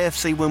brought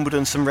AFC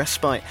Wimbledon some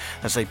respite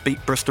as they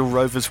beat Bristol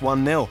Rovers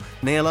 1-0.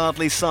 Neil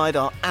Ardley's side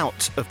are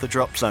out of the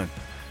drop zone.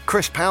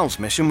 Chris Powell's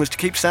mission was to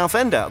keep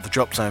Southend out of the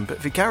drop zone, but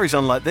if he carries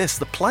on like this,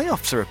 the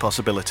playoffs are a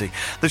possibility.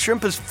 The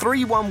Shrimpers'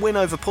 3-1 win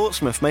over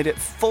Portsmouth made it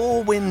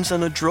 4 wins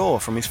and a draw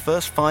from his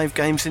first 5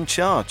 games in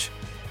charge.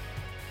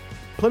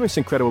 Plymouth's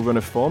incredible run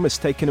of form has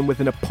taken them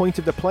within a point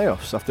of the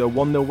playoffs after a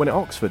 1-0 win at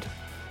Oxford.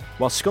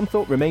 While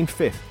Scunthorpe remained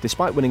 5th,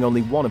 despite winning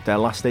only 1 of their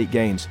last 8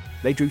 games,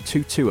 they drew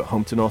 2-2 at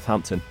home to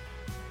Northampton.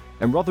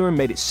 And Rotherham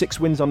made it 6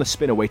 wins on the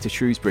spin away to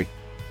Shrewsbury.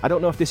 I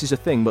don't know if this is a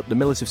thing, but the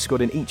Millers have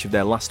scored in each of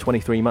their last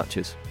 23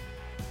 matches.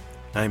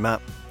 Hey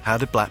Matt, how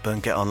did Blackburn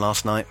get on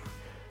last night?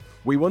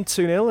 We won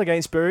 2-0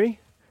 against Bury.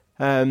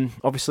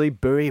 Obviously,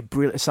 Bury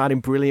side in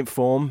brilliant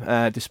form,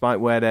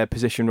 despite where they're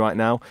positioned right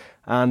now.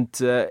 And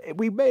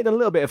we made a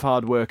little bit of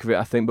hard work of it,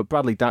 I think, but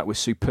Bradley Dack was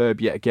superb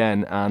yet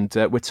again, and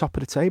we're top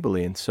of the table,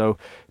 Ian, so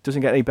it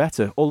doesn't get any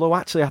better. Although,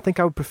 actually, I think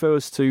I would prefer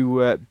us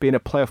to be in a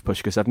playoff push,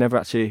 because I've never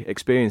actually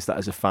experienced that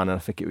as a fan, and I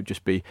think it would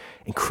just be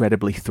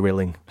incredibly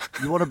thrilling.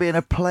 You want to be in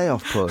a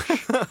playoff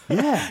push?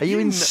 Yeah. Are you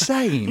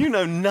insane? You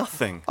know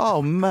nothing.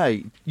 Oh,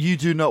 mate, you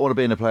do not want to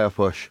be in a playoff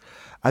push.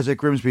 As a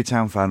Grimsby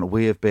Town fan,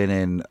 we have been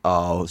in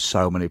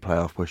so many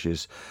playoff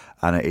pushes,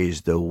 and it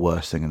is the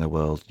worst thing in the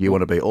world. You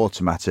want to be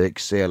automatic,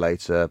 see you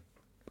later,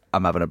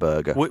 I'm having a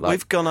burger.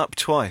 We've gone up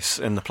twice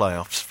in the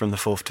playoffs from the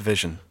 4th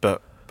division,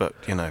 but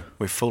you know,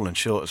 we've fallen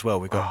short as well.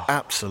 We got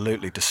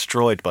absolutely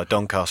destroyed by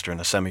Doncaster in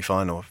a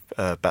semi-final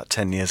about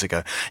 10 years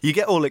ago. You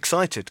get all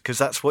excited because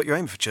that's what you're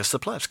aiming for, just the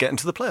playoffs. Get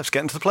into the playoffs,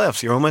 get into the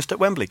playoffs. You're almost at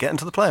Wembley, get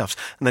into the playoffs.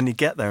 And then you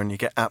get there and you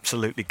get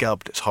absolutely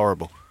gubbed. It's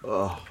horrible.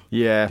 Oh.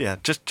 Yeah. Yeah,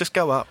 just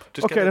go up.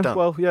 Just okay, get it then. done.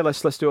 Well, yeah,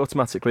 let's do it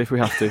automatically if we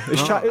have to.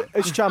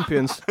 It's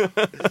champions.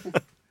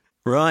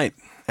 Right,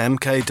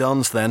 MK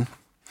Dons then.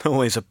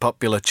 Always a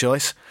popular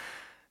choice.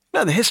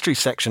 Now, the history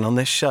section on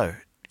this show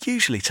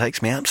usually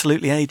takes me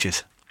absolutely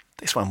ages.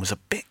 This one was a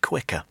bit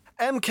quicker.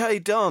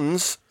 MK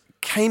Dons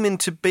came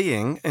into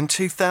being in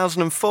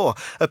 2004,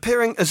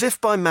 appearing as if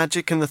by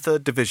magic in the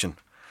 3rd division.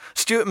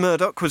 Stuart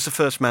Murdoch was the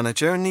first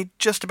manager, and he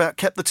just about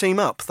kept the team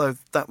up, though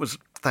that was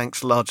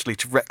thanks largely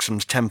to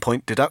Wrexham's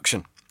 10-point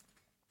deduction.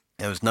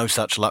 There was no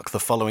such luck the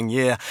following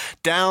year.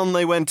 Down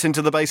they went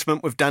into the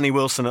basement with Danny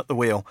Wilson at the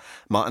wheel.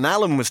 Martin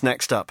Allen was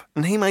next up,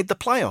 and he made the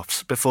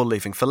playoffs before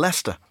leaving for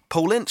Leicester.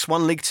 Paul Ince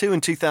won League 2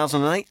 in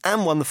 2008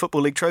 and won the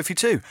Football League Trophy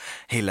too.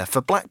 He left for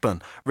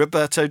Blackburn.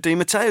 Roberto Di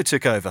Matteo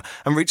took over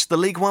and reached the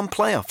League 1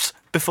 playoffs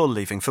before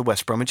leaving for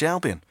West Bromwich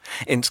Albion.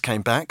 Ince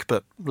came back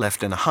but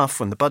left in a huff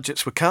when the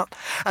budgets were cut.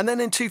 And then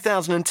in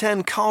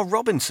 2010, Carl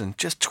Robinson,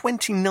 just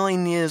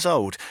 29 years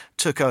old,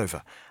 took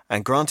over.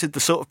 And granted the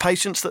sort of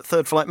patience that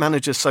third-flight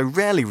managers so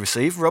rarely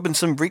receive,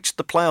 Robinson reached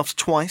the playoffs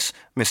twice,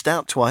 missed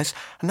out twice,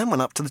 and then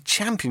went up to the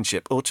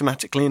Championship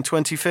automatically in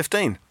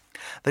 2015.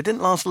 They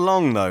didn't last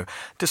long, though.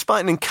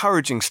 Despite an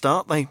encouraging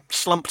start, they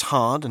slumped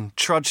hard and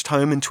trudged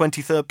home in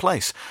 23rd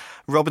place.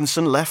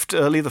 Robinson left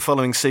early the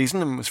following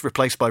season and was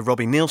replaced by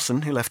Robbie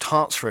Neilson, who left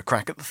Hearts for a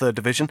crack at the 3rd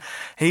division.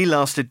 He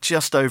lasted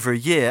just over a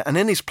year, and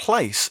in his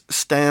place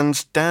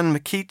stands Dan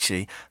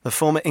McKeechee, the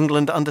former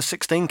England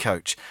under-16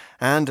 coach.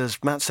 And,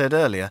 as Matt said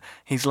earlier,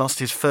 he's lost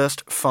his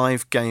first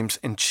 5 games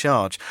in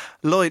charge.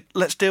 Lloyd,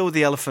 let's deal with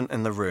the elephant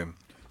in the room.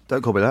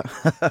 Don't call me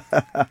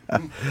that.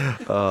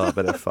 Oh, a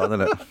bit of fun,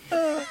 isn't it?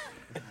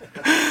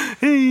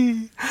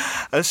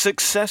 A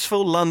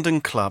successful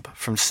London club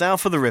from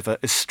south of the river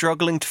is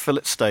struggling to fill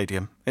its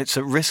stadium. It's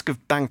at risk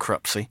of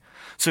bankruptcy,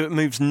 so it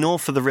moves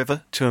north of the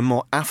river to a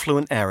more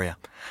affluent area.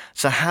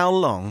 So how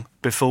long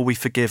before we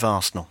forgive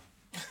Arsenal?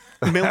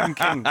 Milton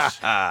Keynes.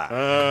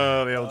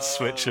 Oh, the old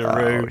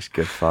switcheroo. Oh, it's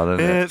good fun,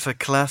 isn't it? It's a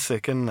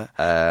classic, isn't it?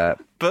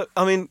 But,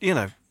 I mean, you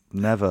know...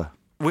 Never.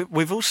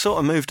 We've all sort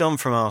of moved on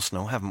from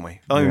Arsenal, haven't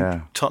we?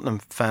 Tottenham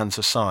fans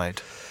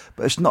aside.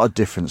 But it's not a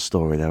different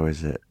story, though,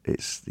 is it?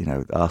 It's,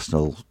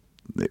 Arsenal...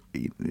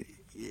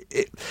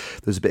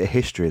 there's a bit of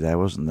history there,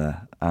 wasn't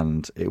there?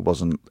 And it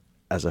wasn't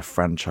as a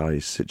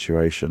franchise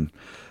situation.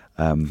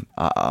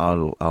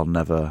 I'll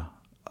never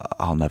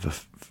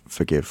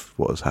forgive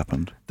what has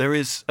happened. There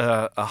is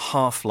a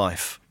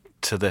half-life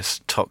to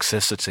this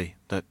toxicity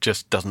that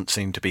just doesn't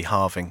seem to be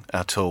halving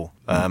at all.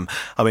 I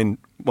mean,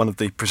 one of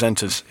the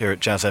presenters here at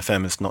Jazz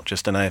FM is not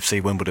just an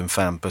AFC Wimbledon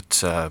fan,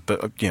 but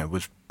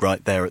was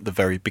right there at the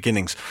very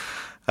beginnings.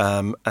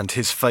 And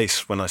his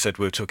face when I said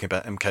we were talking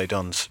about MK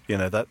Dons,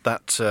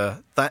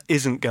 that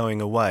isn't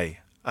going away.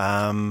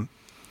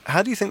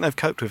 How do you think they've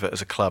coped with it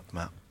as a club,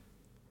 Matt?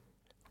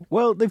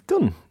 Well, they've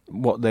done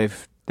what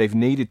they've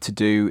needed to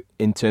do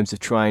in terms of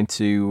trying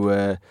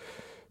to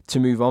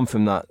move on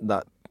from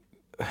that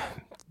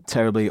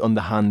terribly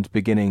underhand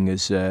beginning,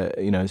 as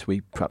as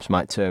we perhaps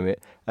might term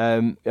it. I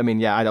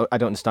don't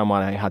understand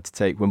why they had to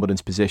take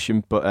Wimbledon's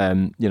position, but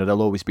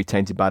they'll always be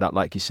tainted by that,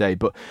 like you say.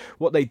 But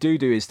what they do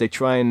is they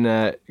try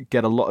and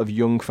get a lot of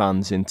young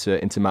fans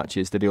into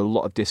matches. They do a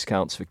lot of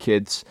discounts for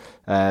kids.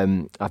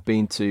 I've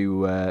been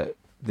to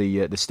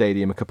the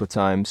stadium a couple of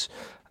times,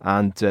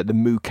 and the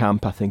Moo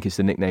Camp, I think, is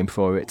the nickname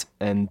for it,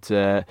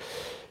 and.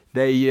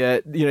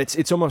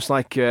 It's almost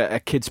like a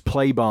kid's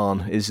play barn.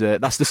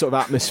 That's the sort of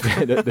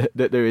atmosphere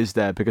that there is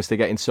there, because they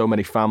get in so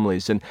many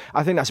families, and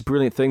I think that's a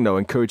brilliant thing. Though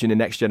encouraging the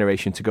next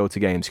generation to go to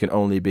games can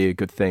only be a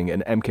good thing,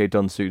 and MK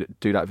Dons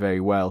do that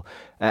very well.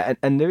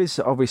 And there is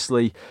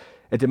obviously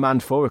a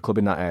demand for a club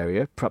in that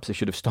area. Perhaps they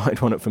should have started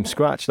one up from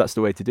scratch. That's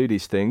the way to do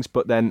these things.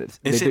 But then,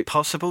 is it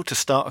possible to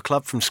start a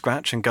club from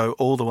scratch and go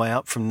all the way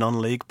up from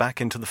non-league back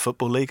into the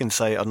Football League and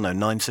say, I don't know,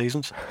 9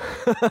 seasons?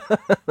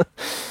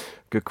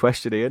 Good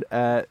question, Ian.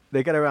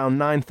 They get around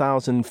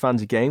 9,000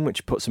 fans a game,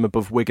 which puts them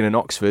above Wigan and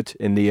Oxford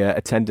in the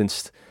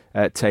attendance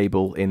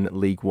table in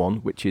League One,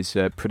 which is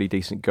pretty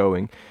decent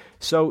going.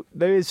 So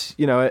there is,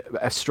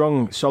 a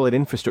strong, solid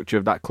infrastructure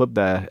of that club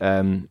there,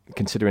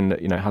 considering that,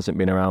 it hasn't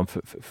been around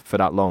for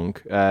that long.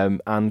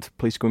 And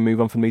please can we move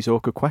on from these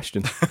awkward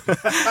questions?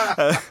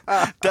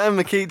 Dan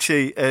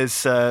Mikichi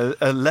is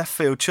a left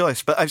field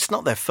choice, but it's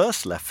not their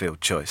first left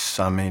field choice.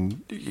 I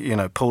mean,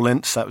 Paul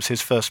Ince, that was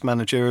his first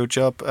managerial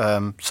job.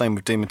 Same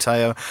with Di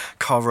Matteo.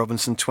 Carl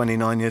Robinson,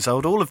 29 years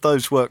old. All of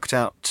those worked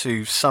out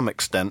to some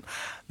extent.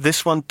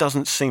 This one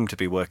doesn't seem to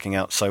be working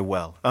out so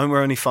well.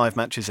 We're only 5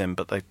 matches in,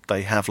 but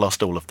they have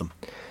lost all of them.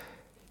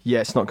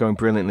 Yeah, it's not going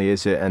brilliantly,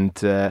 is it?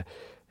 And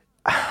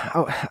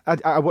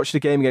I watched the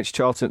game against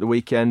Charlton at the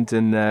weekend,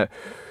 and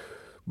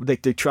they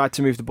tried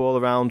to move the ball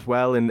around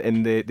well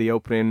in the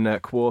opening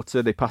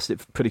quarter. They passed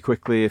it pretty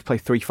quickly. They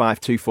played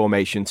 3-5-2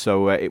 formation,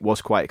 so it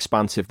was quite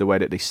expansive the way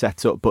that they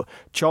set up. But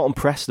Charlton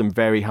pressed them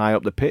very high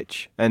up the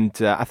pitch, and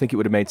I think it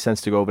would have made sense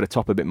to go over the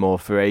top a bit more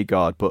for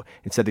Agard, but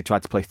instead they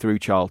tried to play through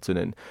Charlton,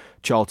 and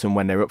Charlton,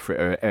 when they're up for it,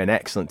 are an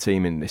excellent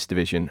team in this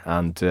division,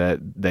 and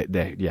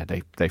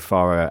they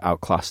far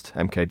outclassed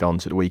MK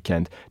Dons at the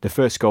weekend. The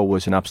first goal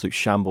was an absolute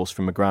shambles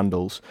from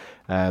McGrandles.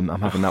 I'm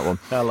having that one.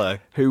 Hello.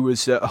 Who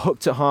was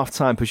hooked at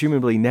half-time,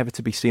 presumably never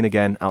to be seen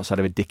again outside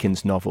of a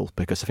Dickens novel,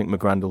 because I think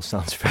McGrandles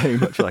sounds very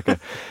much like a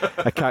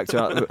character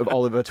out of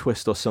Oliver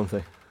Twist or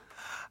something.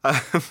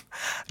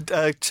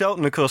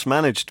 Charlton, of course,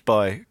 managed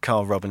by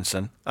Carl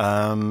Robinson.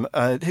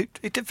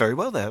 He did very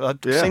well there. I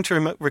seem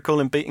to recall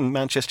him beating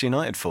Manchester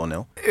United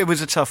 4-0. It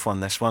was a tough one,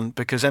 this one,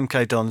 because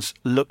MK Dons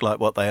look like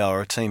what they are,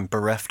 a team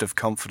bereft of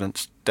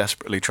confidence,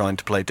 desperately trying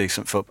to play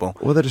decent football.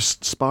 Well, they're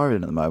just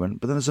spiralling at the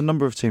moment, but then there's a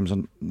number of teams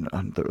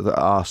that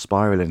are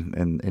spiralling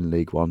in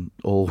League One,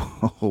 all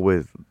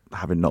with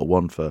having not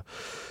won for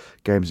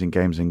games and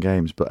games and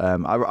games. But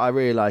I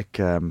really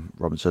like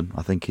Robinson.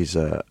 I think he's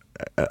a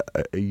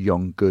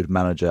young, good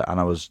manager, and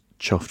I was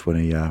chuffed when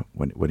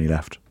he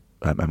left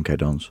MK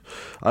Dons.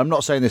 I'm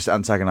not saying this to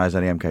antagonise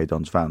any MK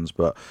Dons fans,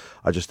 but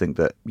I just think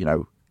that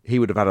he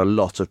would have had a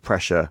lot of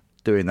pressure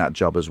doing that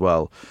job as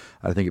well.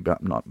 I think it'd be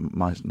a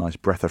nice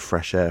breath of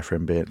fresh air for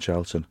him being at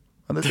Charlton.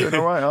 And they're doing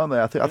all right, aren't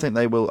they? I think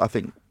they will.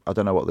 I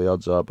don't know what the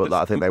odds are, but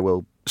I think they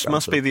will. This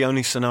must be the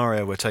only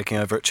scenario we're taking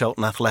over at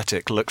Charlton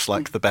Athletic. Looks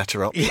like the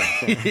better option,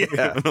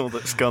 given all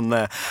that's gone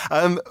there.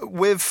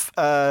 With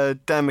Dan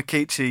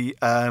Mikichi,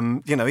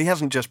 he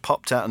hasn't just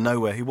popped out of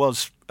nowhere. He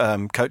was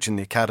coaching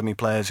the academy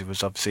players. He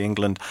was obviously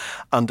England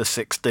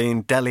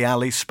under-16. Dele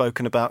Alli's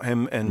spoken about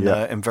him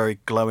in very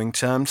glowing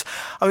terms.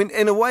 I mean,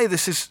 in a way,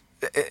 this is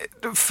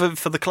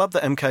for the club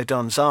that MK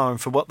Dons are,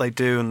 and for what they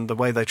do and the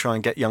way they try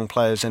and get young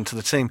players into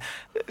the team.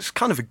 It's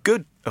kind of a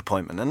good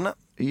appointment, isn't it?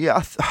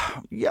 Yeah,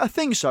 I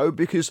think so,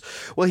 because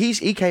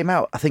he came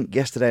out, I think,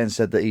 yesterday and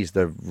said that he's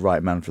the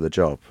right man for the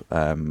job.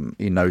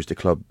 He knows the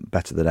club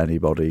better than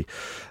anybody.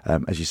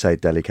 As you say,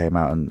 Dele came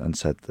out and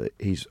said that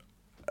he's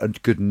a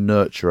good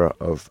nurturer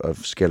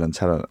of skill and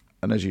talent.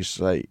 And as you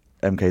say,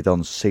 MK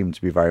Dons seem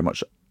to be very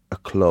much a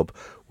club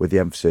with the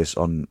emphasis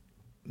on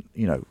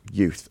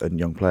youth and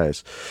young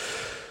players.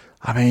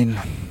 I mean,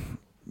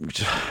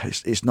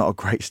 it's not a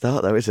great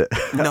start, though, is it?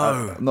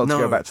 No. Not to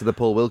go back to the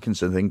Paul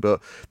Wilkinson thing,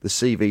 but the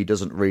CV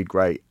doesn't read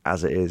great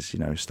as it is,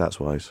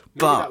 stats-wise.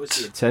 Maybe that was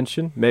the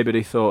intention. Maybe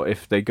they thought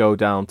if they go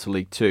down to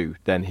League Two,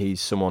 then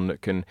he's someone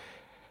that can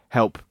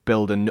help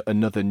build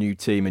another new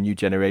team, a new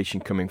generation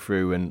coming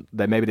through, and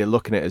maybe they're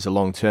looking at it as a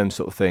long-term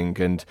sort of thing.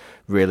 And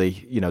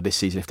really, this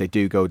season, if they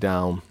do go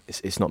down,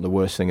 it's not the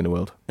worst thing in the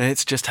world.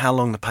 It's just how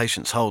long the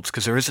patience holds,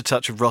 because there is a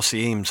touch of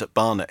Rossi Eames at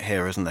Barnet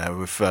here, isn't there?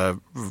 With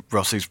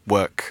Rossi's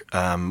work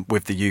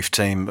with the youth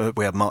team,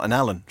 we have Martin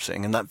Allen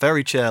sitting in that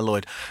very chair,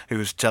 Lloyd, who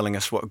was telling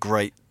us what a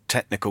great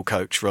technical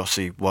coach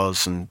Rossi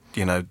was, and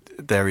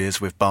there he is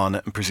with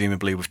Barnet, and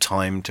presumably with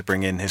time to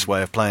bring in his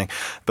way of playing.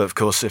 But of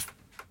course, if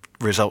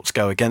results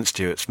go against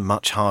you, it's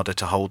much harder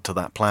to hold to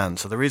that plan.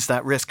 So there is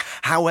that risk.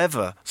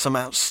 However, some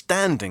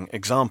outstanding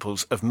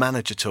examples of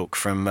manager talk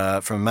from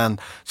a man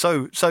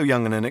so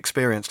young and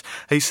inexperienced.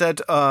 He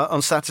said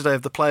on Saturday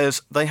of the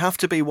players, they have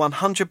to be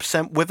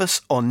 100% with us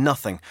or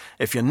nothing.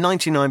 If you're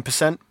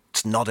 99%,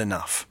 it's not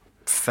enough.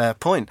 Fair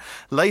point.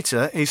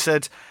 Later, he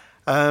said,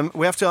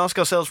 we have to ask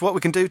ourselves what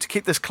we can do to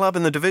keep this club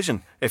in the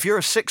division. If you're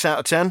a 6 out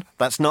of 10,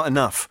 that's not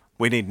enough.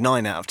 We need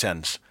 9 out of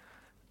 10s.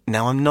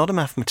 Now, I'm not a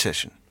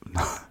mathematician.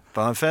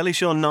 But I'm fairly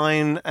sure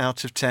 9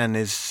 out of 10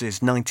 is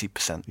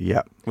 90%.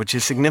 Yeah. Which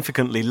is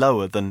significantly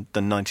lower than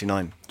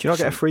 99. Do you not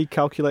get a free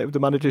calculator with the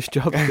manager's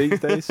job these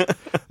days?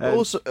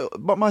 Also,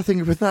 my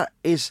thing with that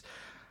is,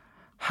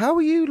 how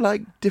are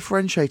you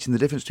differentiating the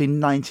difference between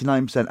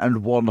 99% and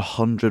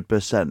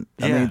 100%?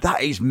 I mean,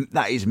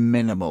 that is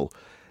minimal.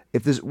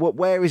 If there's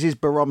where is his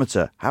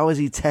barometer? How is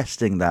he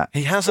testing that?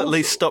 He has at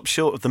least stopped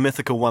short of the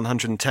mythical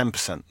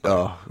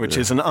 110%, which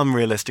is an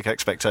unrealistic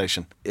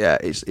expectation. Yeah,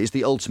 it's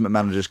the ultimate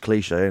manager's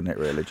cliche, isn't it,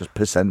 really? Just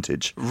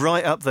percentage.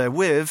 Right up there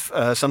with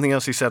something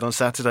else he said on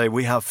Saturday.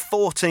 We have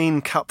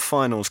 14 cup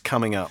finals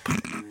coming up.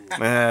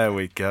 There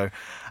we go.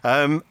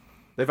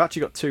 They've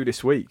actually got 2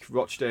 this week.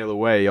 Rochdale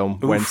away on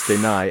Wednesday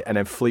night, and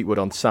then Fleetwood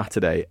on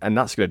Saturday, and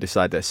that's going to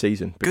decide their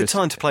season. Good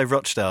time to play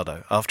Rochdale,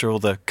 though, after all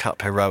the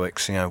cup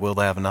heroics. Will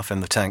they have enough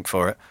in the tank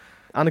for it?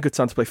 And a good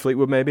time to play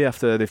Fleetwood, maybe,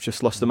 after they've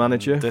just lost the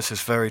manager. This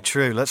is very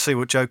true. Let's see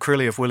what Joe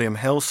Crilly of William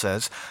Hill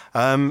says.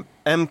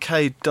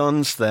 MK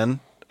Dons, then.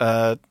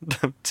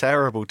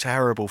 Terrible,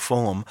 terrible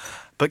form.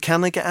 But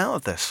can they get out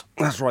of this?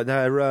 That's right.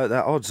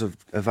 Their odds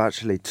have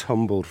actually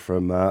tumbled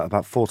from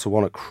about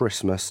 4-1 at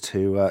Christmas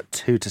to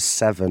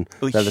 2-7.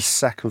 Oy. They're the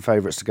second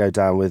favourites to go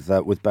down with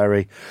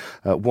Bury,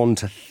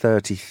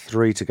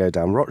 1-33 to go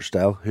down.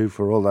 Rochdale, who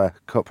for all their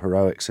cup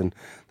heroics and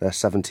their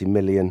 70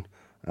 million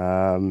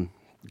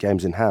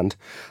games in hand,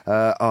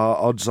 are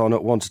odds on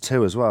at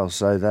 1-2 as well.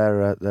 So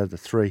they're the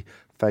 3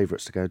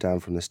 favourites to go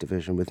down from this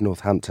division, with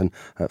Northampton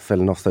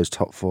filling off those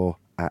top 4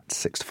 at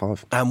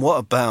 6-5. And what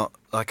about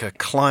a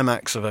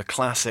climax of a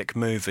classic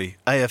movie?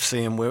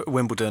 AFC in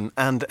Wimbledon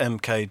and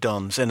MK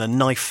Dons in a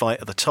knife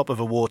fight at the top of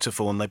a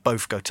waterfall, and they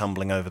both go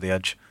tumbling over the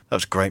edge. That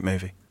was a great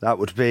movie. That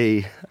would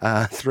be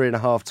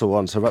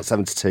 3.5-1, so about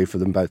 7-2 for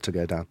them both to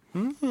go down.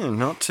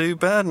 Not too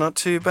bad, not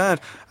too bad.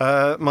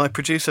 My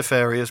producer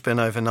fairy has been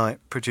overnight,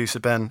 producer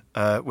Ben,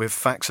 with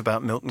facts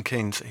about Milton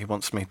Keynes that he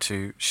wants me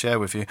to share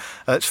with you.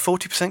 It's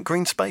 40%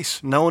 green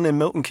space. No one in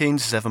Milton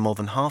Keynes is ever more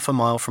than half a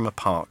mile from a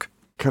park.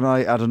 Can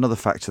I add another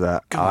fact to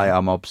that? I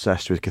am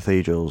obsessed with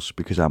cathedrals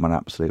because I'm an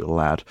absolute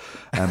lad.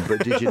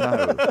 But did you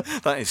know?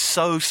 That is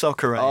so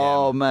soccer AM.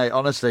 Oh, mate,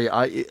 honestly,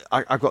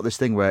 I've got this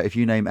thing where if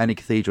you name any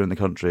cathedral in the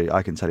country,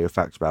 I can tell you a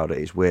fact about it.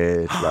 It's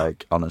weird,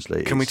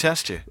 honestly. Can we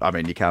test you? I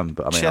mean, you can,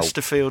 but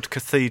Chesterfield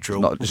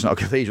Cathedral. It's not a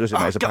cathedral, is it,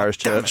 mate? It's a parish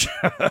church.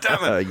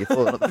 Damn it. You're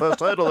falling at the first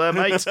hurdle there,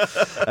 mate.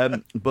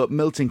 But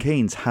Milton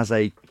Keynes has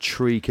a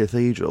tree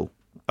cathedral.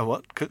 A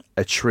what?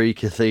 A tree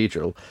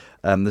cathedral.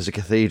 There's a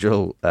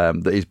cathedral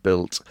that is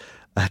built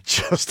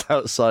just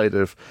outside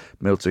of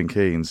Milton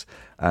Keynes,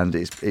 and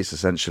it's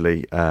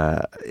essentially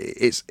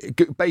it's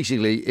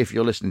basically, if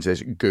you're listening to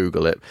this,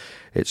 Google it.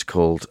 It's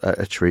called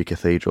a tree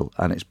cathedral,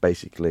 and it's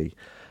basically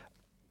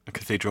a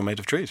cathedral made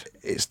of trees.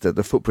 It's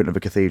the footprint of a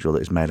cathedral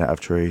that is made out of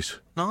trees.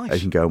 Nice. You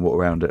can go and walk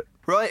around it.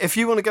 Right, if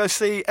you want to go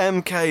see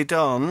MK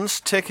Dons,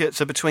 tickets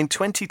are between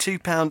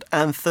 £22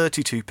 and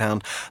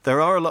 £32.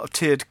 There are a lot of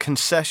tiered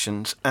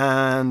concessions,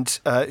 and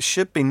it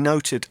should be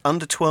noted,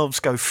 under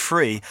 12s go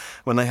free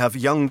when they have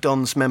Young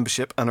Dons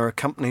membership and are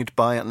accompanied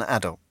by an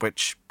adult,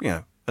 which,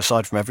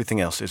 aside from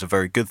everything else, is a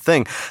very good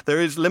thing.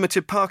 There is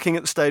limited parking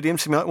at the stadium,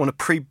 so you might want to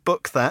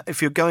pre-book that.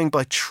 If you're going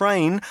by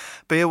train,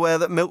 be aware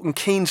that Milton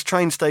Keynes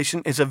train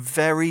station is a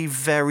very,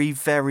 very,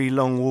 very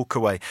long walk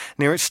away.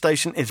 Nearest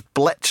station is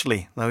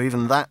Bletchley, though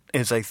even that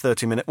is a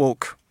 30-minute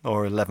walk,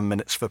 or 11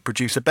 minutes for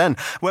producer Ben.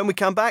 When we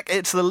come back,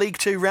 it's the League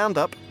Two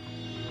Roundup.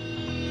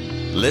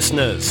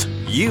 Listeners,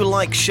 you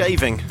like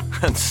shaving,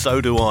 and so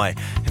do I.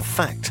 In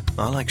fact,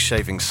 I like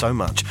shaving so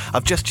much,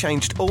 I've just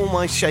changed all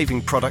my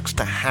shaving products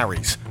to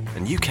Harry's.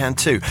 And you can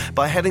too,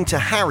 by heading to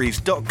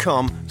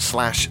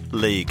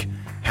harrys.com/league.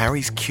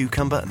 Harry's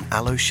cucumber and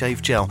aloe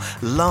shave gel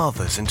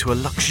lathers into a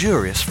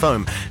luxurious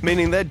foam,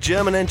 meaning their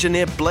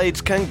German-engineered blades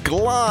can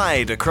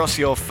glide across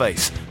your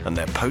face, and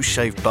their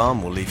post-shave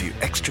balm will leave you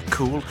extra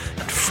cool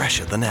and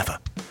fresher than ever.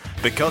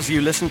 Because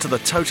you listen to the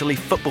Totally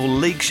Football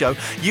League show,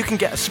 you can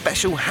get a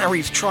special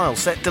Harry's trial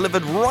set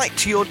delivered right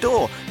to your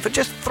door for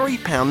just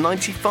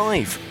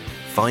 £3.95.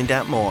 Find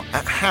out more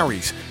at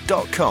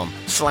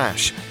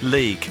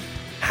harrys.com/league.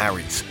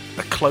 Harry's,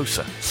 a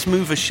closer,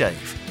 smoother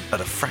shave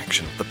at a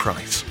fraction of the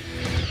price.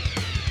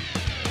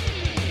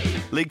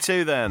 League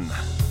Two then.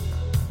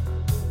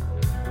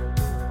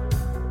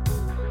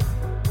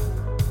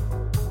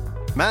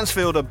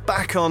 Mansfield are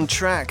back on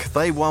track.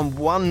 They won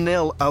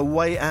 1-0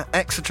 away at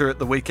Exeter at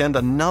the weekend.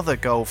 Another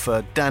goal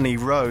for Danny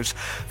Rose.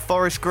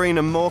 Forest Green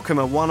and Morecambe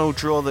a 1-1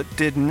 draw that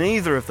did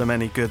neither of them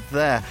any good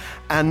there.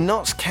 And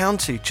Notts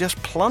County just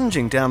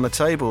plunging down the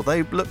table.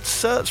 They looked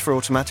certs for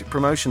automatic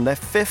promotion. They're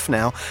fifth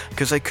now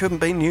because they couldn't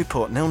beat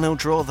Newport. 0-0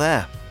 draw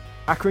there.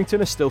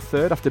 Accrington are still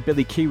third after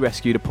Billy Key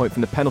rescued a point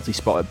from the penalty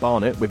spot at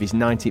Barnet with his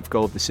 19th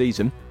goal of the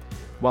season.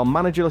 While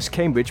managerless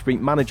Cambridge beat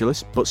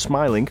managerless but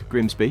smiling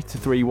Grimsby to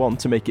 3-1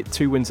 to make it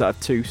 2 wins out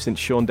of 2 since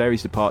Sean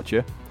Derry's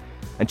departure.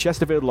 And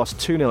Chesterfield lost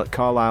 2-0 at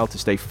Carlisle to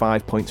stay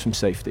 5 points from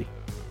safety.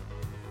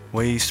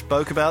 We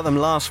spoke about them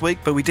last week,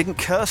 but we didn't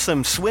curse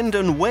them.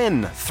 Swindon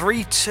win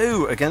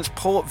 3-2 against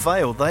Port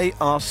Vale. They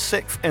are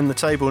 6th in the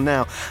table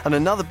now. And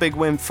another big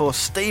win for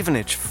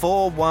Stevenage,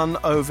 4-1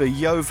 over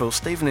Yeovil.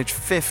 Stevenage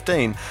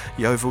 15,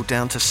 Yeovil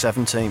down to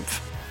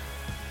 17th.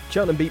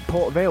 Cheltenham beat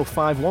Port Vale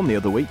 5-1 the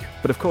other week,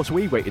 but of course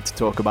we waited to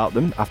talk about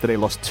them after they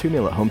lost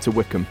 2-0 at home to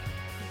Wycombe.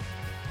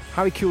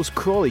 Harry Kewell's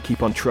Crawley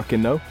keep on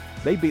trucking though.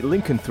 They beat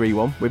Lincoln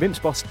 3-1 with Imps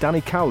boss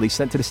Danny Cowley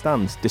sent to the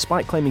stands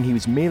despite claiming he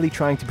was merely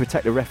trying to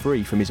protect the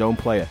referee from his own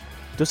player.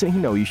 Doesn't he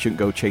know you shouldn't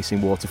go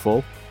chasing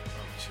waterfall?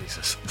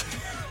 Jesus.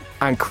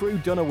 And Crewe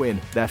done a win,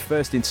 their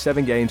first in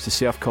 7 games to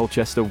see off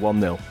Colchester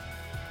 1-0.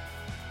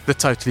 The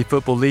Totally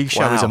Football League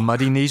show is a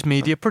Muddy Knees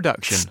Media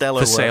production.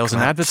 Stellar For sales work, and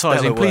Matt. advertising,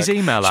 Stellar please work.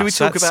 email Should we us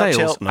talk at about sales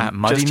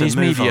Cheltenham, at just to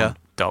move on?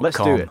 muddykneesmedia.com. Let's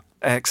do it.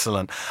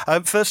 Excellent.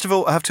 First of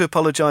all, I have to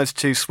apologise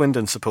to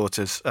Swindon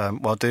supporters.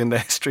 While doing their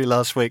history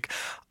last week,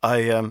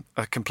 I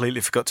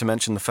completely forgot to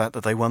mention the fact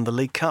that they won the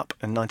League Cup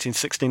in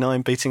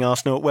 1969, beating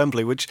Arsenal at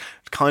Wembley, which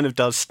kind of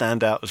does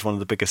stand out as one of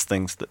the biggest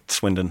things that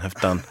Swindon have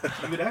done.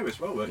 You were there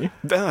as well, weren't you?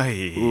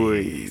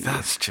 Hey,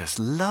 that's just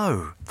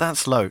low.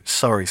 That's low.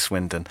 Sorry,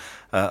 Swindon.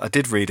 I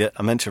did read it.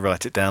 I meant to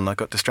write it down. I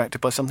got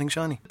distracted by something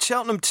shiny.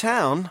 Cheltenham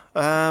Town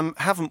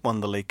haven't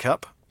won the League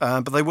Cup.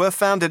 But they were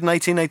founded in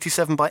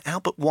 1887 by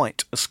Albert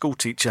White, a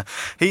schoolteacher.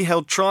 He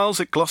held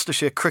trials at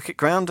Gloucestershire Cricket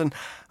Ground and,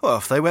 well,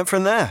 off they went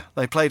from there.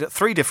 They played at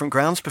 3 different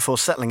grounds before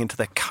settling into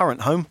their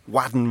current home,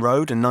 Wadden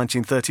Road, in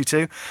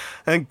 1932.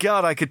 And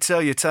God, I could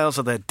tell you tales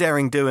of their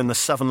daring-do in the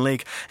Southern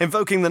League,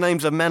 invoking the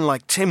names of men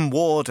like Tim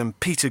Ward and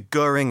Peter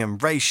Goering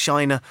and Ray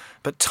Shiner.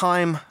 But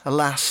time,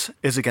 alas,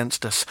 is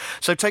against us.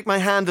 So take my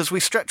hand as we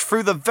stretch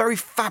through the very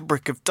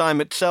fabric of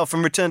time itself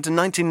and return to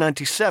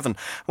 1997,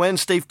 when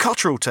Steve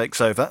Cotterill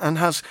takes over and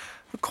has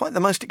quite the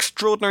most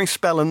extraordinary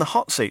spell in the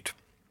hot seat.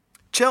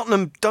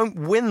 Cheltenham don't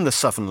win the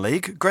Southern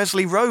League.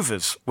 Gresley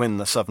Rovers win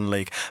the Southern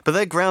League, but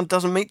their ground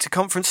doesn't meet to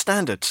conference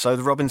standards, so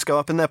the Robins go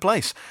up in their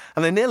place.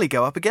 And they nearly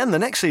go up again the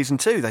next season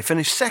too. They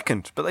finish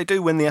second, but they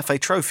do win the FA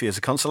Trophy as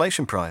a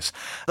consolation prize.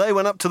 They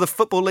went up to the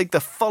Football League the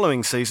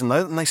following season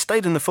though, and they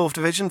stayed in the 4th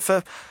Division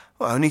for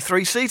only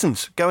 3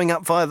 seasons, going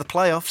up via the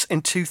playoffs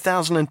in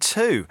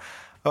 2002.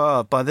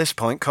 By this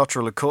point,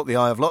 Cotterill had caught the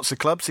eye of lots of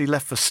clubs. He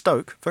left for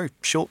Stoke, very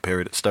short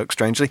period at Stoke,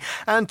 strangely,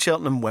 and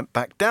Cheltenham went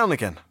back down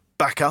again.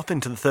 Back up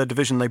into the 3rd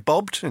Division they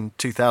bobbed in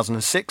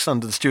 2006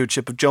 under the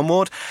stewardship of John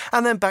Ward,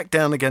 and then back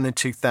down again in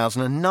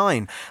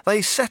 2009.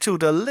 They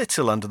settled a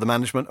little under the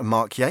management of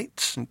Mark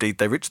Yates. Indeed,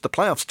 they reached the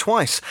playoffs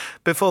twice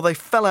before they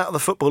fell out of the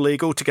Football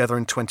League altogether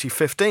in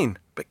 2015.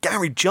 But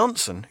Gary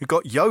Johnson, who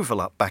got Yeovil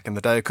up back in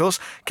the day, of course,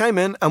 came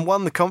in and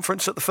won the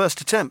conference at the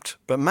first attempt.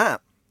 But Matt,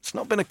 it's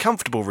not been a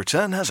comfortable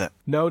return, has it?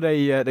 No,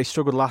 they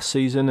struggled last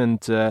season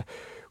and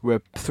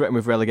were threatened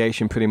with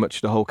relegation pretty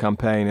much the whole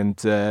campaign.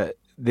 And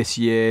this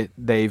year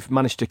they've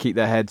managed to keep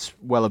their heads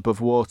well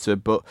above water,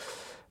 but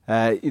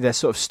they're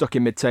sort of stuck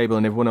in mid-table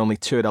and they've won only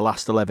 2 of the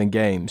last 11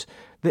 games.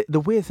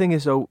 The weird thing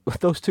is, though,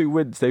 those 2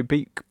 wins, they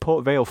beat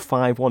Port Vale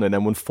 5-1 and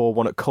then won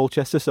 4-1 at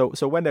Colchester.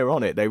 So when they're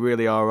on it, they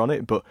really are on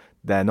it, but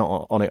they're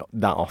not on it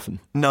that often.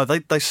 No,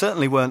 they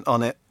certainly weren't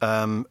on it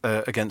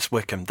against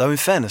Wycombe. Though, in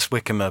fairness,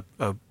 Wycombe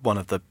are one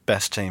of the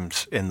best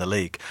teams in the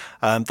league.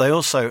 They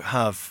also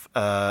have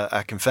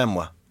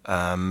Akinfenwa.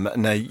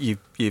 Now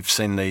you've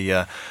seen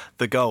the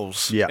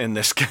goals in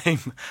this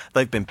game.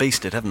 They've been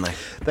beasted, haven't they?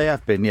 They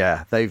have been,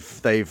 yeah.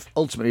 They've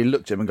ultimately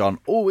looked at him and gone,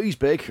 oh, he's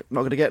big, I'm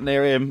not going to get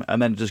near him,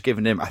 and then just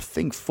given him, I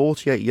think,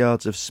 48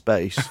 yards of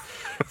space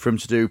for him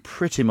to do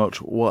pretty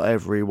much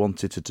whatever he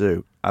wanted to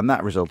do, and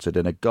that resulted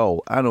in a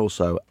goal and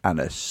also an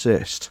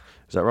assist.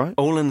 Is that right?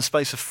 All in the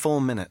space of 4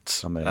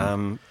 minutes. I mean,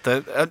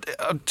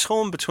 I'm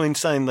torn between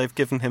saying they've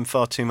given him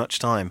far too much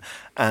time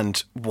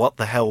and what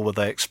the hell were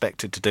they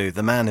expected to do.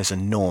 The man is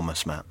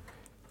enormous, Matt.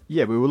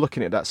 Yeah, we were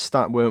looking at that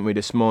stat, weren't we,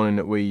 this morning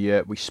that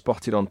we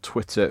spotted on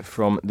Twitter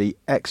from the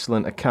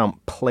excellent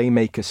account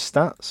Playmaker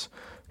Stats,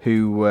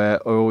 who are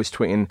always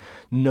tweeting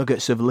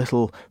nuggets of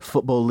little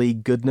Football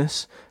League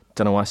goodness.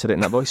 Don't know why I said it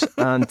in that voice.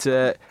 And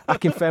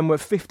Akinfenwa,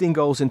 15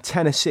 goals and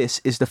 10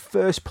 assists, is the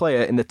first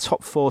player in the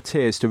top 4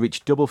 tiers to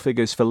reach double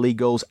figures for league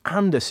goals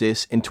and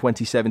assists in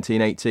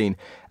 2017-18.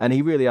 And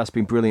he really has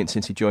been brilliant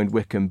since he joined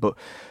Wycombe. But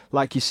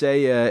like you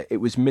say, it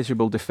was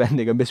miserable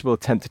defending, a miserable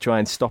attempt to try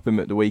and stop him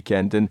at the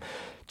weekend. And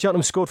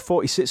Cheltenham scored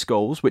 46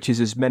 goals, which is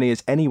as many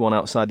as anyone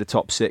outside the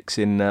top 6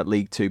 in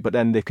League Two, but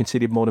then they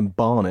conceded more than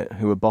Barnet,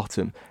 who were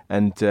bottom,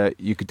 and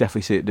you could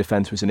definitely see that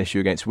defence was an issue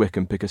against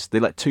Wycombe because they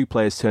let 2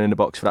 players turn in the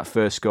box for that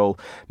first goal,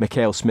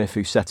 Mikhail Smith,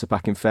 who set up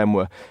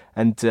Akinfenwa,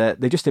 and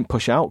they just didn't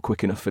push out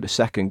quick enough for the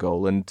second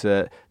goal, and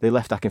they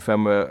left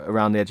Akinfenwa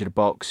around the edge of the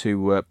box,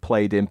 who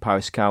played in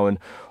Paris Cowan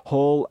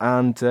Hall,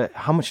 and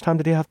how much time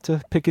did he have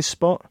to pick his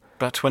spot?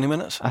 About 20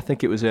 minutes? I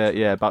think it was,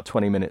 about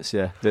 20 minutes,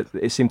 yeah.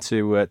 It seemed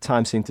to,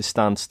 time seemed to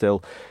stand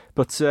still.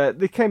 But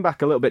they came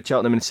back a little bit,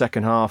 Cheltenham, in the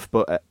second half.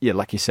 But,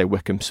 like you say,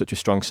 Wycombe, such a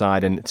strong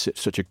side and it's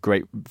such a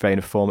great vein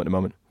of form at the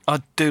moment.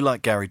 I do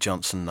like Gary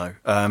Johnson, though.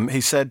 He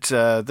said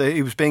that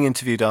he was being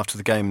interviewed after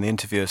the game, and the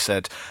interviewer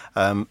said,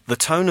 the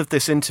tone of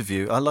this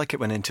interview, I like it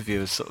when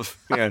interviewers sort of,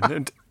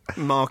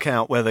 mark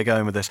out where they're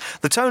going with this.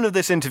 The tone of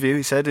this interview,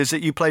 he said, is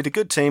that you played a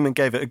good team and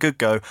gave it a good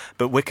go,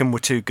 but Wycombe were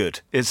too good.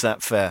 Is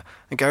that fair?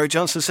 And Gary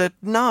Johnson said,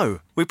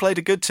 no, we played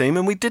a good team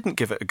and we didn't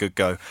give it a good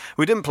go.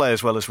 We didn't play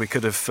as well as we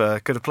could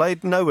have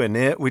played, nowhere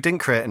near. We didn't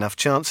create enough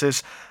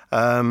chances,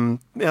 yada,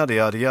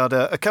 yada,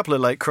 yada. A couple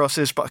of late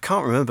crosses, but I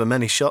can't remember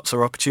many shots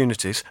or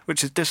opportunities,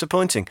 which is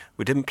disappointing.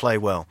 We didn't play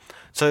well.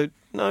 So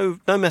no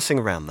messing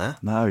around there.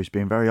 No, he's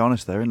being very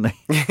honest there, isn't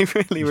he? He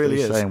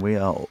really is. Saying we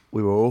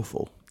were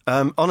awful.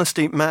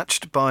 Honesty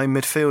matched by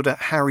midfielder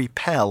Harry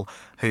Pell,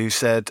 who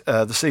said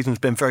the season's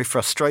been very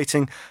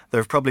frustrating. There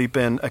have probably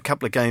been a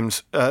couple of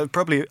games,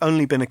 probably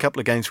only been a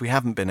couple of games we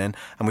haven't been in,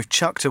 and we've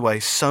chucked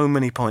away so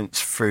many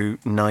points through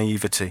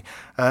naivety.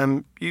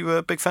 You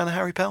a big fan of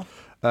Harry Pell?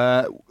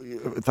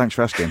 Thanks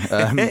for asking.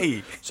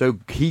 Hey. So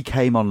he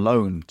came on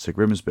loan to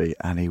Grimsby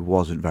and he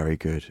wasn't very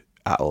good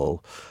at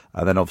all.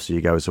 And then obviously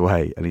he goes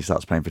away and he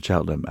starts playing for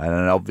Cheltenham. And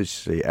then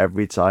obviously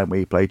every time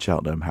we play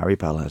Cheltenham, Harry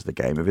Pell has the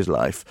game of his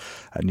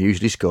life and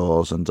usually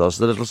scores and does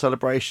the little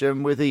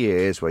celebration with the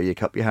ears where you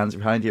cup your hands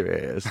behind your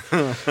ears.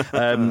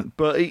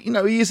 But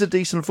he is a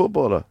decent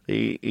footballer.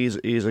 He's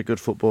a good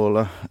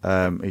footballer.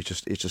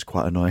 It's just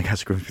quite annoying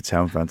as a Grimsby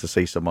Town fan to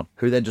see someone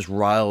who then just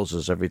riles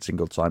us every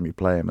single time you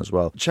play him as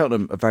well.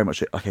 Cheltenham are very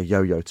much like a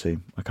yo-yo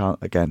team.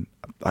 I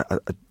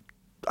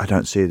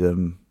don't see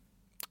them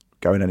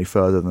going any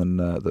further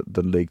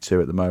than League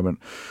Two at the moment.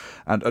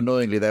 And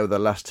annoyingly, they were the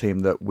last team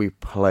that we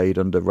played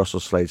under Russell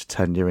Slade's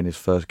tenure in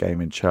his last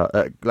game in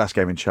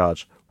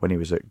charge when he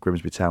was at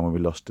Grimsby Town, when we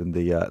lost in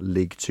the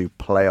League Two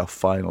playoff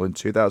final in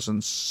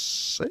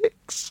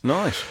 2006.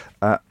 Nice.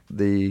 At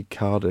the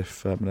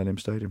Cardiff Millennium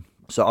Stadium.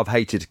 So I've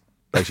hated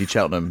basically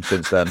Cheltenham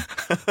since then.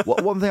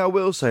 One thing I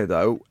will say,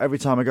 though, every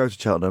time I go to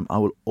Cheltenham, I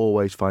will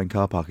always find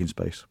car parking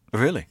space.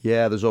 Really?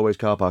 Yeah, there's always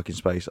car parking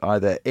space,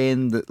 either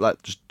in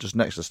just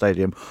next to the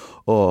stadium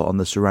or on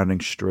the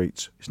surrounding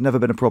streets. It's never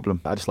been a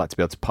problem. I just like to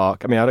be able to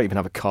park. I mean, I don't even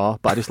have a car,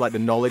 but I just like the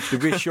knowledge, the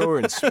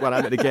reassurance when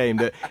I'm at the game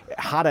that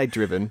had I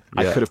driven,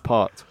 I could have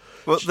parked.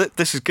 Well,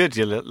 this is good.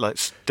 You're like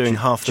doing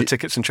half the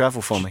tickets and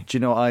travel for me. Do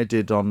you know what I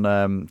did on?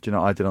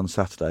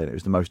 Saturday? It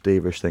was the most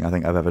divish thing I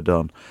think I've ever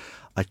done.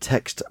 I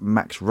text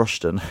Max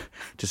Rushton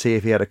to see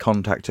if he had a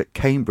contact at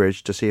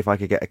Cambridge to see if I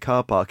could get a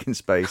car parking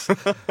space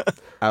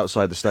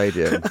outside the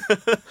stadium.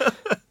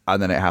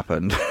 And then it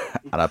happened,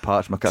 and I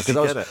parked my car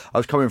because I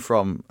was coming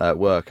from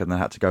work and then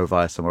had to go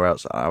via somewhere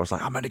else. I was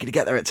like, I'm only going to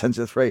get there at 10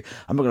 to 3.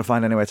 I'm not going to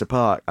find anywhere to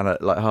park. And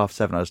at like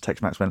 7:30, I just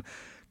text Max, went,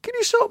 can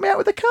you sort me out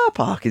with a car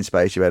parking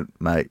space? He went,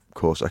 mate, of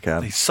course I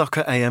can. The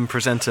Soccer AM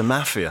presenter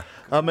mafia.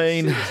 I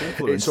mean,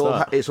 it's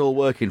all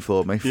working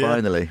for me,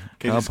 finally.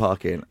 Car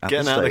parking.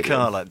 Getting out of the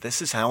car like,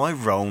 this is how I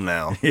roll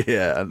now.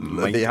 Yeah, and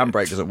the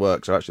handbrake doesn't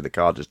work, so actually the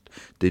car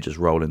did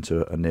roll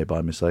into a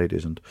nearby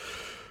Mercedes and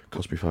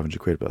cost me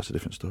 £500, but that's a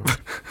different story.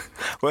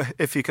 Well,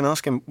 if you can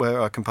ask him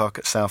where I can park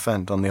at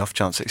Southend on the off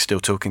chance that he's still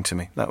talking to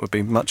me, that would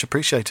be much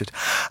appreciated.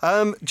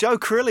 Joe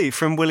Crilly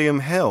from William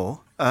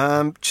Hill.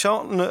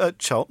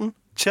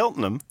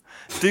 Cheltenham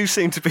do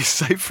seem to be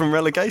safe from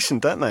relegation,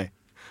 don't they?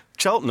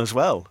 Charlton as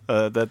well.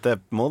 They're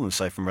more than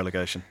safe from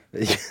relegation.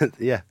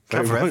 Yeah.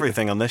 Cover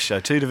everything on this show.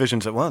 2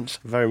 divisions at once.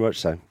 Very much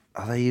so.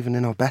 Are they even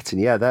in our betting?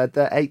 Yeah, they're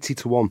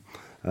 80-1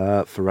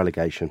 for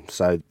relegation.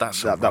 So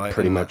that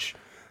pretty much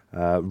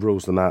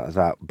rules them out of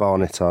that.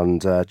 Barnet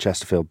and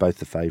Chesterfield, both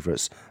the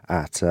favourites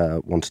at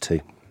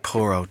 1-2.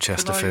 Poor old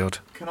Chesterfield.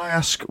 Can I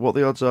ask what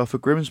the odds are for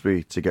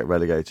Grimsby to get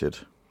relegated?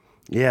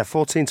 Yeah,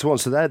 14-1.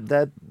 So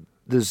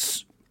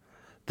there's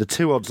the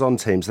 2 odds-on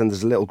teams. Then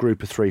there's a little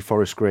group of 3: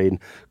 Forest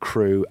Green,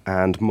 Crewe,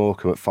 and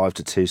Morecambe at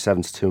 5-2,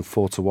 7-2, and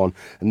 4-1.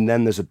 And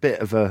then there's a bit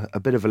of a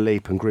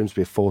leap, and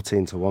Grimsby are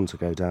 14-1 to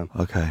go down.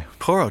 Okay.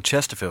 Poor old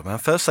Chesterfield, man.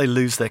 First they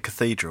lose their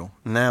cathedral.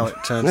 Now it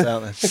turns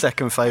out they're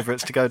second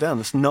favourites to go down.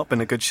 It's not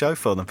been a good show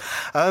for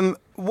them.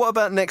 What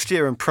about next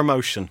year and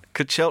promotion?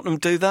 Could Cheltenham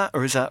do that,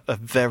 or is that a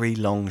very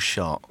long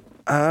shot?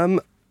 I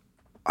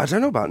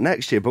don't know about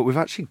next year, but we've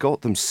actually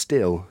got them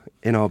still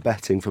in our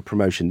betting for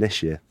promotion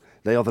this year.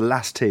 They are the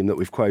last team that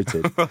we've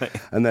quoted,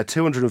 and they're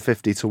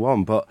 250 to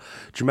 1. But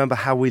do you remember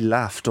how we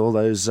laughed all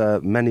those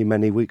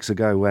many weeks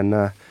ago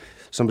when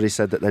somebody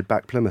said that they'd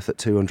back Plymouth at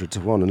 200 to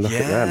 1, and look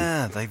at them.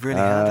 Yeah, they really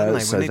have, haven't they?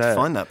 So we need to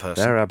find that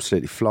person. They're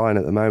absolutely flying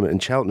at the moment.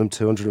 And Cheltenham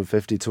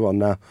 250 to 1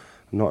 now.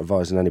 I'm not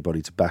advising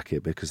anybody to back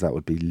it because that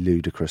would be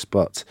ludicrous,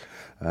 but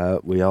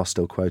we are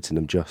still quoting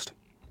them just.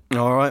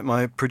 All right,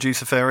 my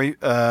producer Ferry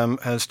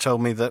has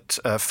told me that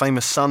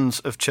famous sons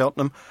of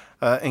Cheltenham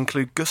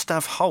include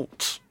Gustav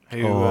Holst.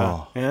 Who,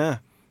 The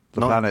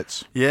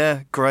Planets.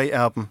 Yeah, great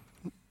album.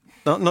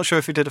 Not sure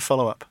if he did a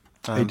follow-up.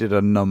 He did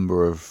a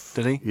number of.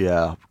 Did he?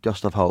 Yeah,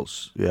 Gustav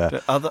Holst.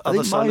 Yeah.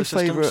 Other solo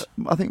systems?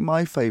 I think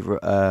my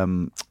favourite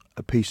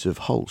a piece of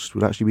Holst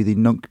would actually be the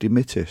Nunc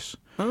Dimittis,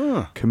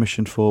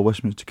 commissioned for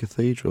Westminster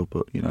Cathedral.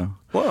 But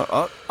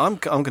well, I'm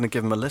going to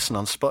give him a listen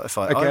on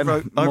Spotify.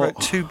 Again, I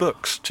wrote 2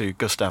 books to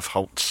Gustav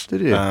Holst.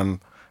 Did you?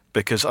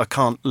 Because I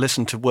can't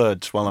listen to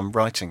words while I'm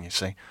writing, you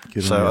see.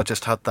 So I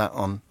just had that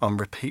on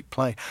repeat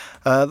play.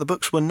 The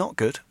books were not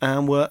good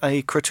and were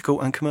a critical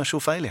and commercial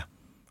failure.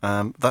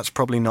 That's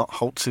probably not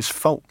Holtz's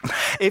fault.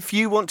 If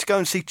you want to go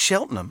and see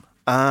Cheltenham,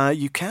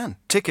 you can.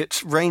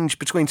 Tickets range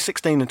between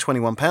 £16 and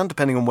 £21,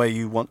 depending on where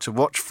you want to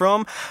watch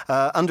from.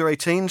 Under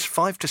 18s,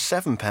 £5 to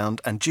 £7,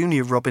 and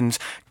junior robins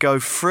go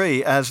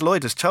free. As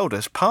Lloyd has told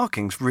us,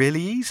 parking's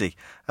really easy.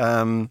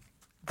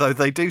 Though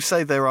they do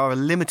say there are a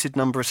limited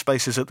number of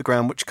spaces at the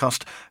ground which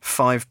cost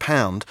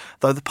 £5,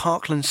 though the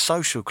Parkland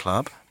Social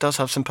Club does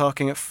have some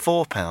parking at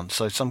 £4,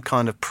 so some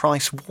kind of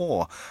price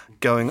war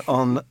going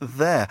on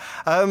there.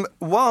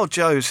 While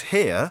Joe's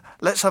here,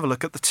 let's have a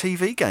look at the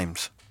TV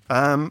games.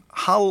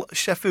 Hull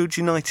Sheffield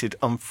United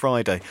on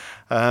Friday.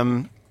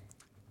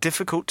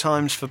 Difficult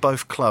times for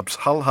both clubs.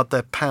 Hull had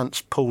their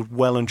pants pulled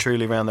well and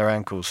truly around their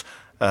ankles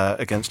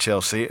against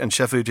Chelsea, and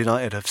Sheffield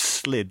United have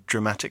slid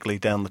dramatically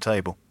down the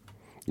table.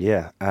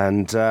 Yeah,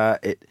 and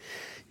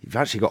you've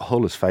actually got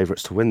Hull as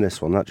favourites to win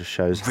this one. That just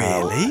shows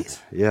how... Really?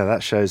 Yeah,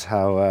 that shows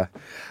how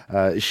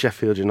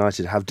Sheffield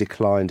United have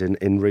declined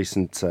in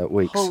recent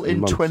weeks. Hull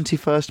in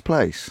 21st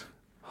place.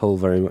 Hull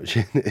very much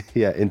in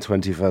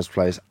 21st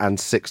place, and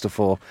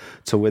 6-4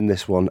 to win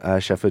this one.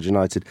 Sheffield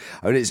United.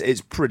 I mean,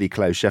 it's pretty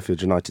close.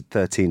 Sheffield United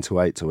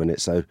 13-8 to win it.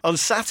 So on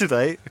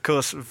Saturday, of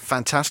course,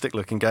 fantastic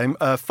looking game.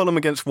 Fulham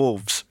against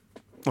Wolves.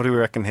 What do we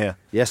reckon here?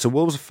 Yeah, so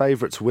Wolves are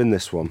favourite to win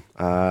this one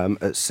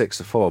at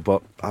 6-4.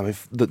 But I mean,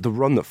 the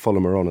run that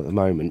Fulham are on at the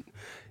moment,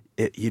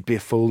 you'd be a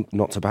fool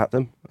not to back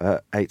them.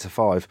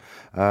 8-5.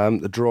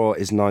 The draw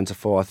is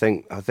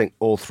 9-4. I think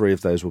all 3 of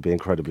those will be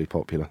incredibly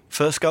popular.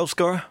 First goal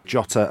scorer?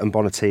 Jota and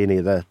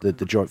Bonatini,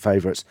 the joint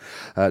favourites.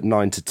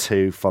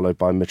 9-2, followed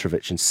by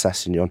Mitrovic and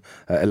Sessegnon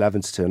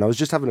 11-2. And I was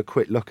just having a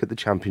quick look at the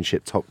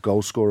Championship top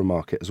goal scorer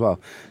market as well.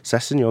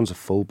 Sessegnon's a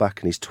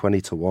full-back and he's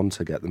 20-1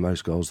 to get the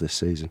most goals this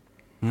season.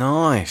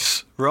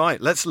 Nice. Right,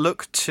 let's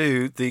look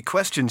to the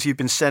questions you've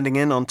been sending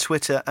in on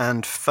Twitter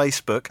and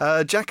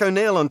Facebook. Jack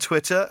O'Neill on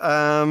Twitter, what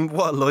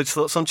are Lloyd's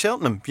thoughts on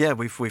Cheltenham? Yeah,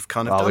 we've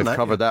kind of done that. We've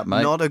covered that,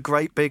 mate. Not a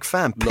great big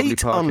fan. Lovely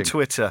Pete parking. on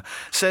Twitter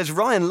says,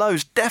 Ryan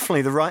Lowe's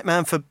definitely the right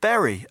man for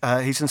Bury.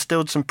 He's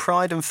instilled some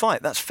pride and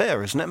fight. That's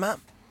fair, isn't it, Matt?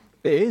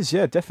 It is,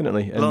 yeah,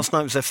 definitely. And last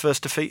night was their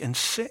first defeat in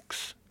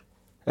 6.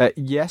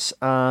 Yes,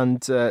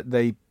 and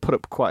they put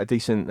up quite a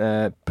decent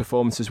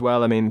performance as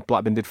well. I mean,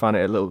 Blackburn did find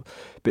it a little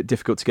bit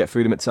difficult to get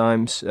through them at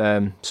times.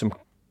 Some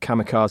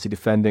kamikaze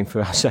defending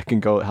for our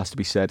second goal, it has to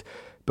be said.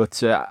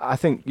 But I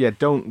think,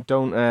 don't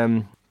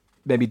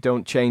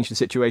change the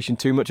situation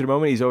too much at the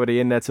moment. He's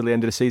already in there till the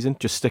end of the season.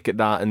 Just stick at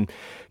that and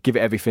give it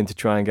everything to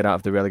try and get out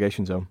of the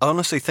relegation zone. I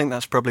honestly think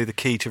that's probably the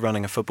key to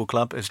running a football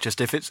club, is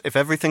just if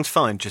everything's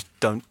fine, just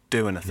don't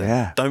do anything.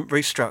 Yeah. Don't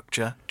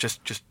restructure,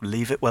 just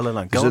leave it well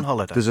alone. Go on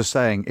holiday. There's a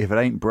saying, if it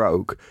ain't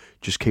broke,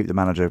 just keep the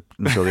manager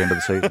until the end of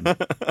the season.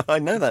 I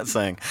know that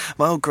saying.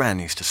 My old gran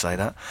used to say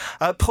that.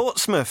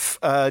 Portsmouth.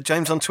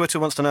 James on Twitter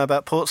wants to know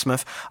about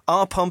Portsmouth.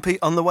 Are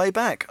Pompey on the way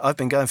back? I've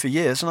been going for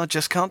years and I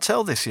just can't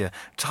tell this year.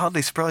 It's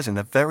hardly surprising.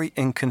 They're very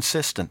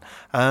inconsistent.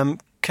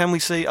 Can we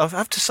see... I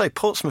have to say,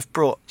 Portsmouth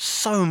brought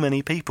so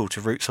many people to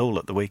Roots Hall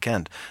at the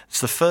weekend.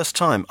 It's the first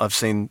time I've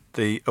seen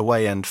the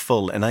away end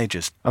full in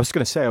ages. I was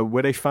going to say,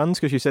 were they fans?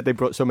 Because you said they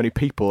brought so many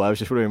people. I was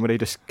just wondering, were they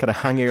just kind of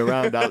hanging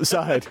around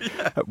outside?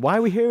 Why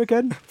are we here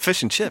again?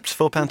 Fish and chips,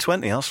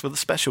 £4.20. Asked for the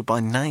special by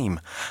name.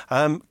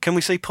 Can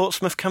we see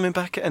Portsmouth coming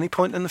back at any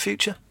point in the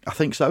future? I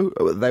think so.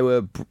 They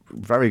were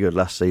very good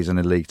last season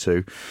in League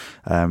Two.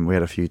 We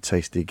had a few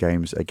tasty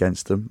games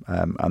against them,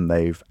 and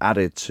they've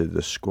added to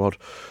the squad.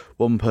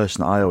 One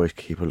person I always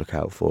keep a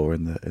lookout for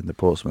in the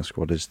Portsmouth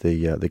squad is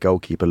the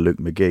goalkeeper Luke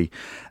McGee.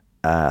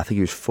 I think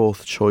he was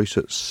 4th choice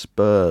at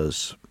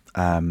Spurs,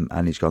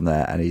 and he's gone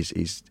there, and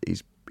he's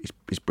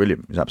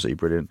brilliant. He's absolutely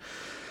brilliant.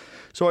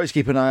 So always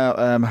keep an eye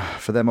out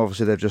for them.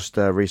 Obviously, they've just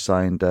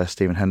re-signed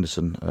Stephen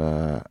Henderson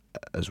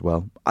as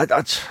well. I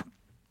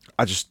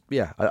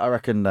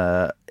reckon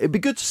it'd be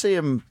good to see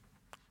him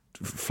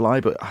fly,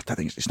 but I don't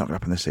think it's not going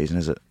to happen this season,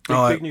 is it?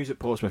 Big news at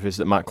Portsmouth is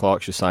that Matt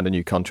Clark's just signed a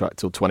new contract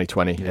till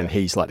 2020, and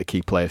he's like the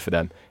key player for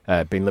them,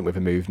 being linked with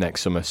a move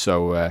next summer.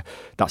 So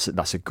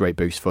that's a great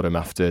boost for them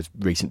after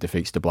recent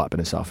defeats to Blackburn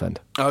and Southend.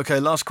 OK,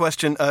 last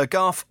question.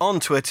 Garth on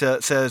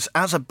Twitter says,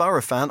 as a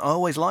Borough fan, I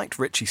always liked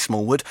Richie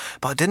Smallwood,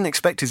 but I didn't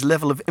expect his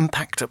level of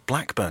impact at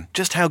Blackburn.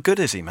 Just how good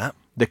is he, Matt?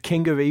 The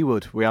king of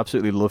Ewood. We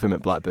absolutely love him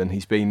at Blackburn.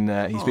 He's been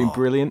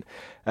brilliant.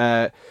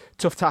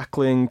 Tough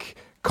tackling,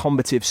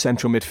 combative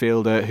central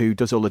midfielder who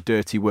does all the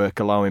dirty work,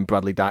 allowing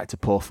Bradley Dyke to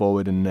pour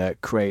forward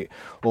and create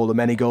all the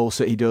many goals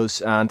that he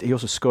does. And he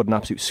also scored an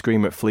absolute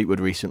screamer at Fleetwood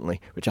recently,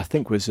 which I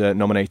think was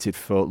nominated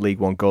for League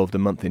One Goal of the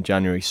Month in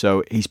January.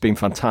 So he's been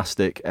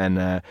fantastic,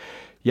 and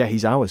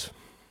he's ours.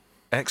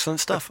 Excellent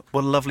stuff.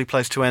 What a lovely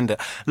place to end it.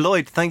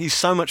 Lloyd, thank you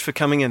so much for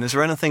coming in. Is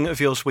there anything of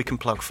yours we can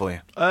plug for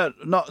you?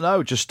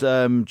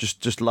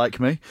 Just like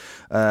me.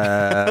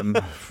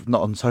 Not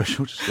on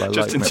social, just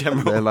like in me.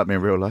 general. Yeah, like me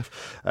in real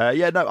life.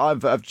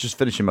 I've just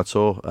finishing my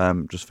tour.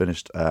 Just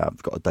finished.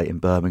 I've got a date in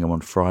Birmingham on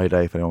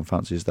Friday if anyone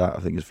fancies that. I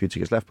think there's a few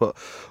tickets left, but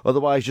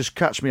otherwise, just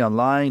catch me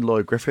online,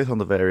 Lloyd Griffith, on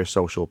the various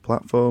social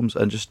platforms,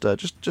 and just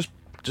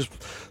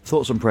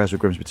thoughts and prayers with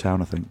Grimsby Town,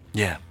 I think.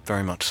 Yeah,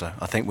 very much so.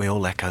 I think we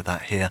all echo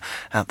that here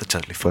at the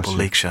Totally Football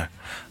League show.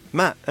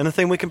 Matt,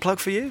 anything we can plug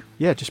for you?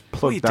 Yeah, just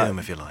plug what are you that doing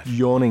with your life?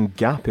 Yawning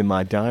gap in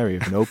my diary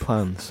of no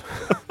plans.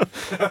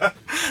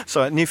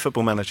 So, a new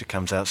Football Manager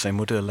comes out soon.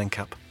 We'll do a link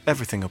up.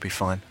 Everything will be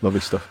fine. Lovely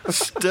stuff.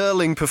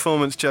 Sterling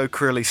performance, Joe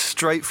Crilly,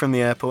 straight from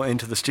the airport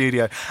into the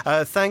studio.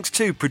 Thanks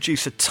to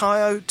producer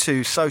Tayo,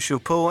 to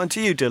Social Paul, and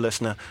to you, dear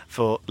listener,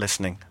 for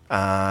listening.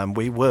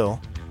 We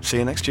will see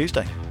you next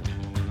Tuesday.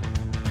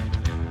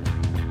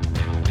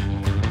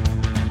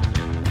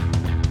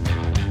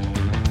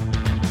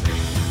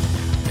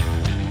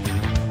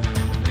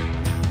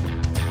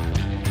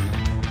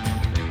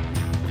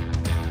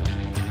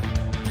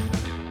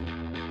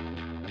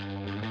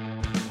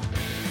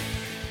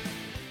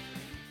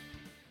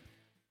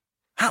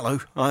 Hello,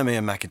 I'm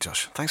Ian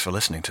McIntosh. Thanks for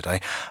listening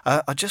today.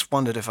 I just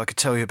wondered if I could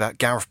tell you about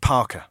Gareth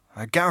Parker.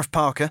 Gareth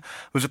Parker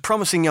was a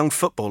promising young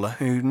footballer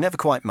who never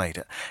quite made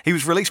it. He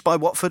was released by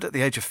Watford at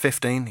the age of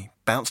 15. He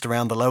bounced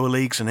around the lower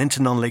leagues and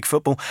into non-league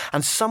football,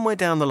 and somewhere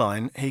down the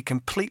line, he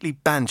completely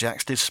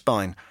banjaxed his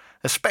spine.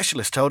 A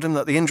specialist told him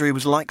that the injury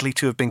was likely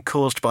to have been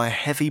caused by a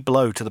heavy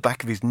blow to the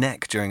back of his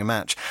neck during a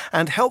match,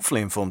 and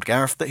helpfully informed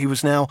Gareth that he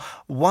was now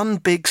one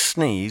big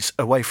sneeze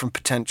away from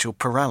potential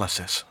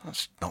paralysis.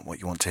 That's not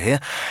what you want to hear.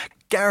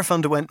 Gareth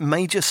underwent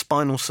major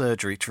spinal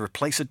surgery to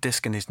replace a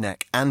disc in his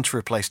neck and to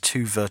replace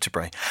 2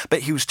 vertebrae,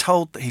 but he was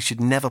told that he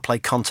should never play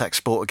contact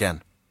sport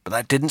again. But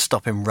that didn't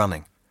stop him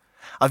running.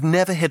 I've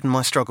never hidden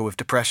my struggle with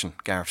depression,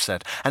 Gareth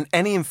said, and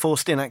any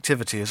enforced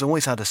inactivity has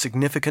always had a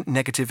significant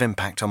negative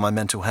impact on my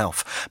mental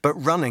health. But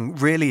running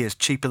really is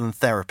cheaper than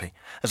therapy.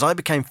 As I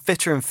became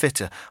fitter and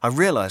fitter, I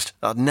realised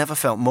that I'd never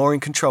felt more in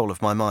control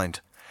of my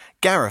mind.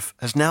 Gareth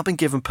has now been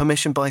given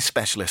permission by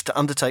specialists to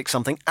undertake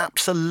something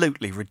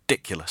absolutely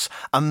ridiculous,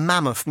 a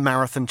mammoth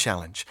marathon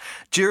challenge.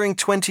 During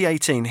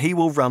 2018, he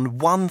will run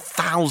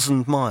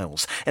 1,000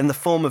 miles in the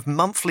form of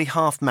monthly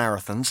half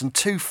marathons and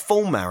 2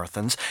 full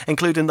marathons,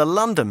 including the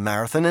London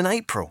Marathon in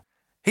April.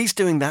 He's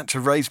doing that to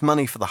raise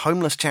money for the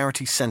homeless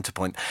charity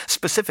Centrepoint,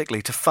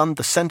 specifically to fund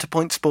the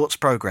Centrepoint sports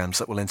programmes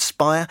that will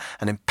inspire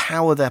and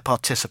empower their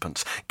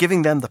participants,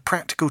 giving them the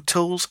practical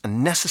tools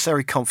and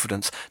necessary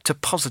confidence to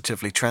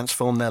positively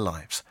transform their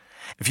lives.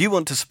 If you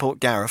want to support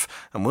Gareth,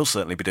 and we'll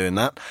certainly be doing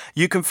that,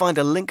 you can find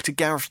a link to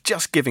Gareth's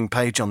Just Giving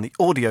page on the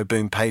Audio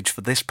Boom page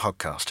for this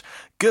podcast.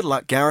 Good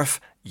luck,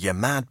 Gareth, you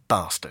mad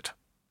bastard.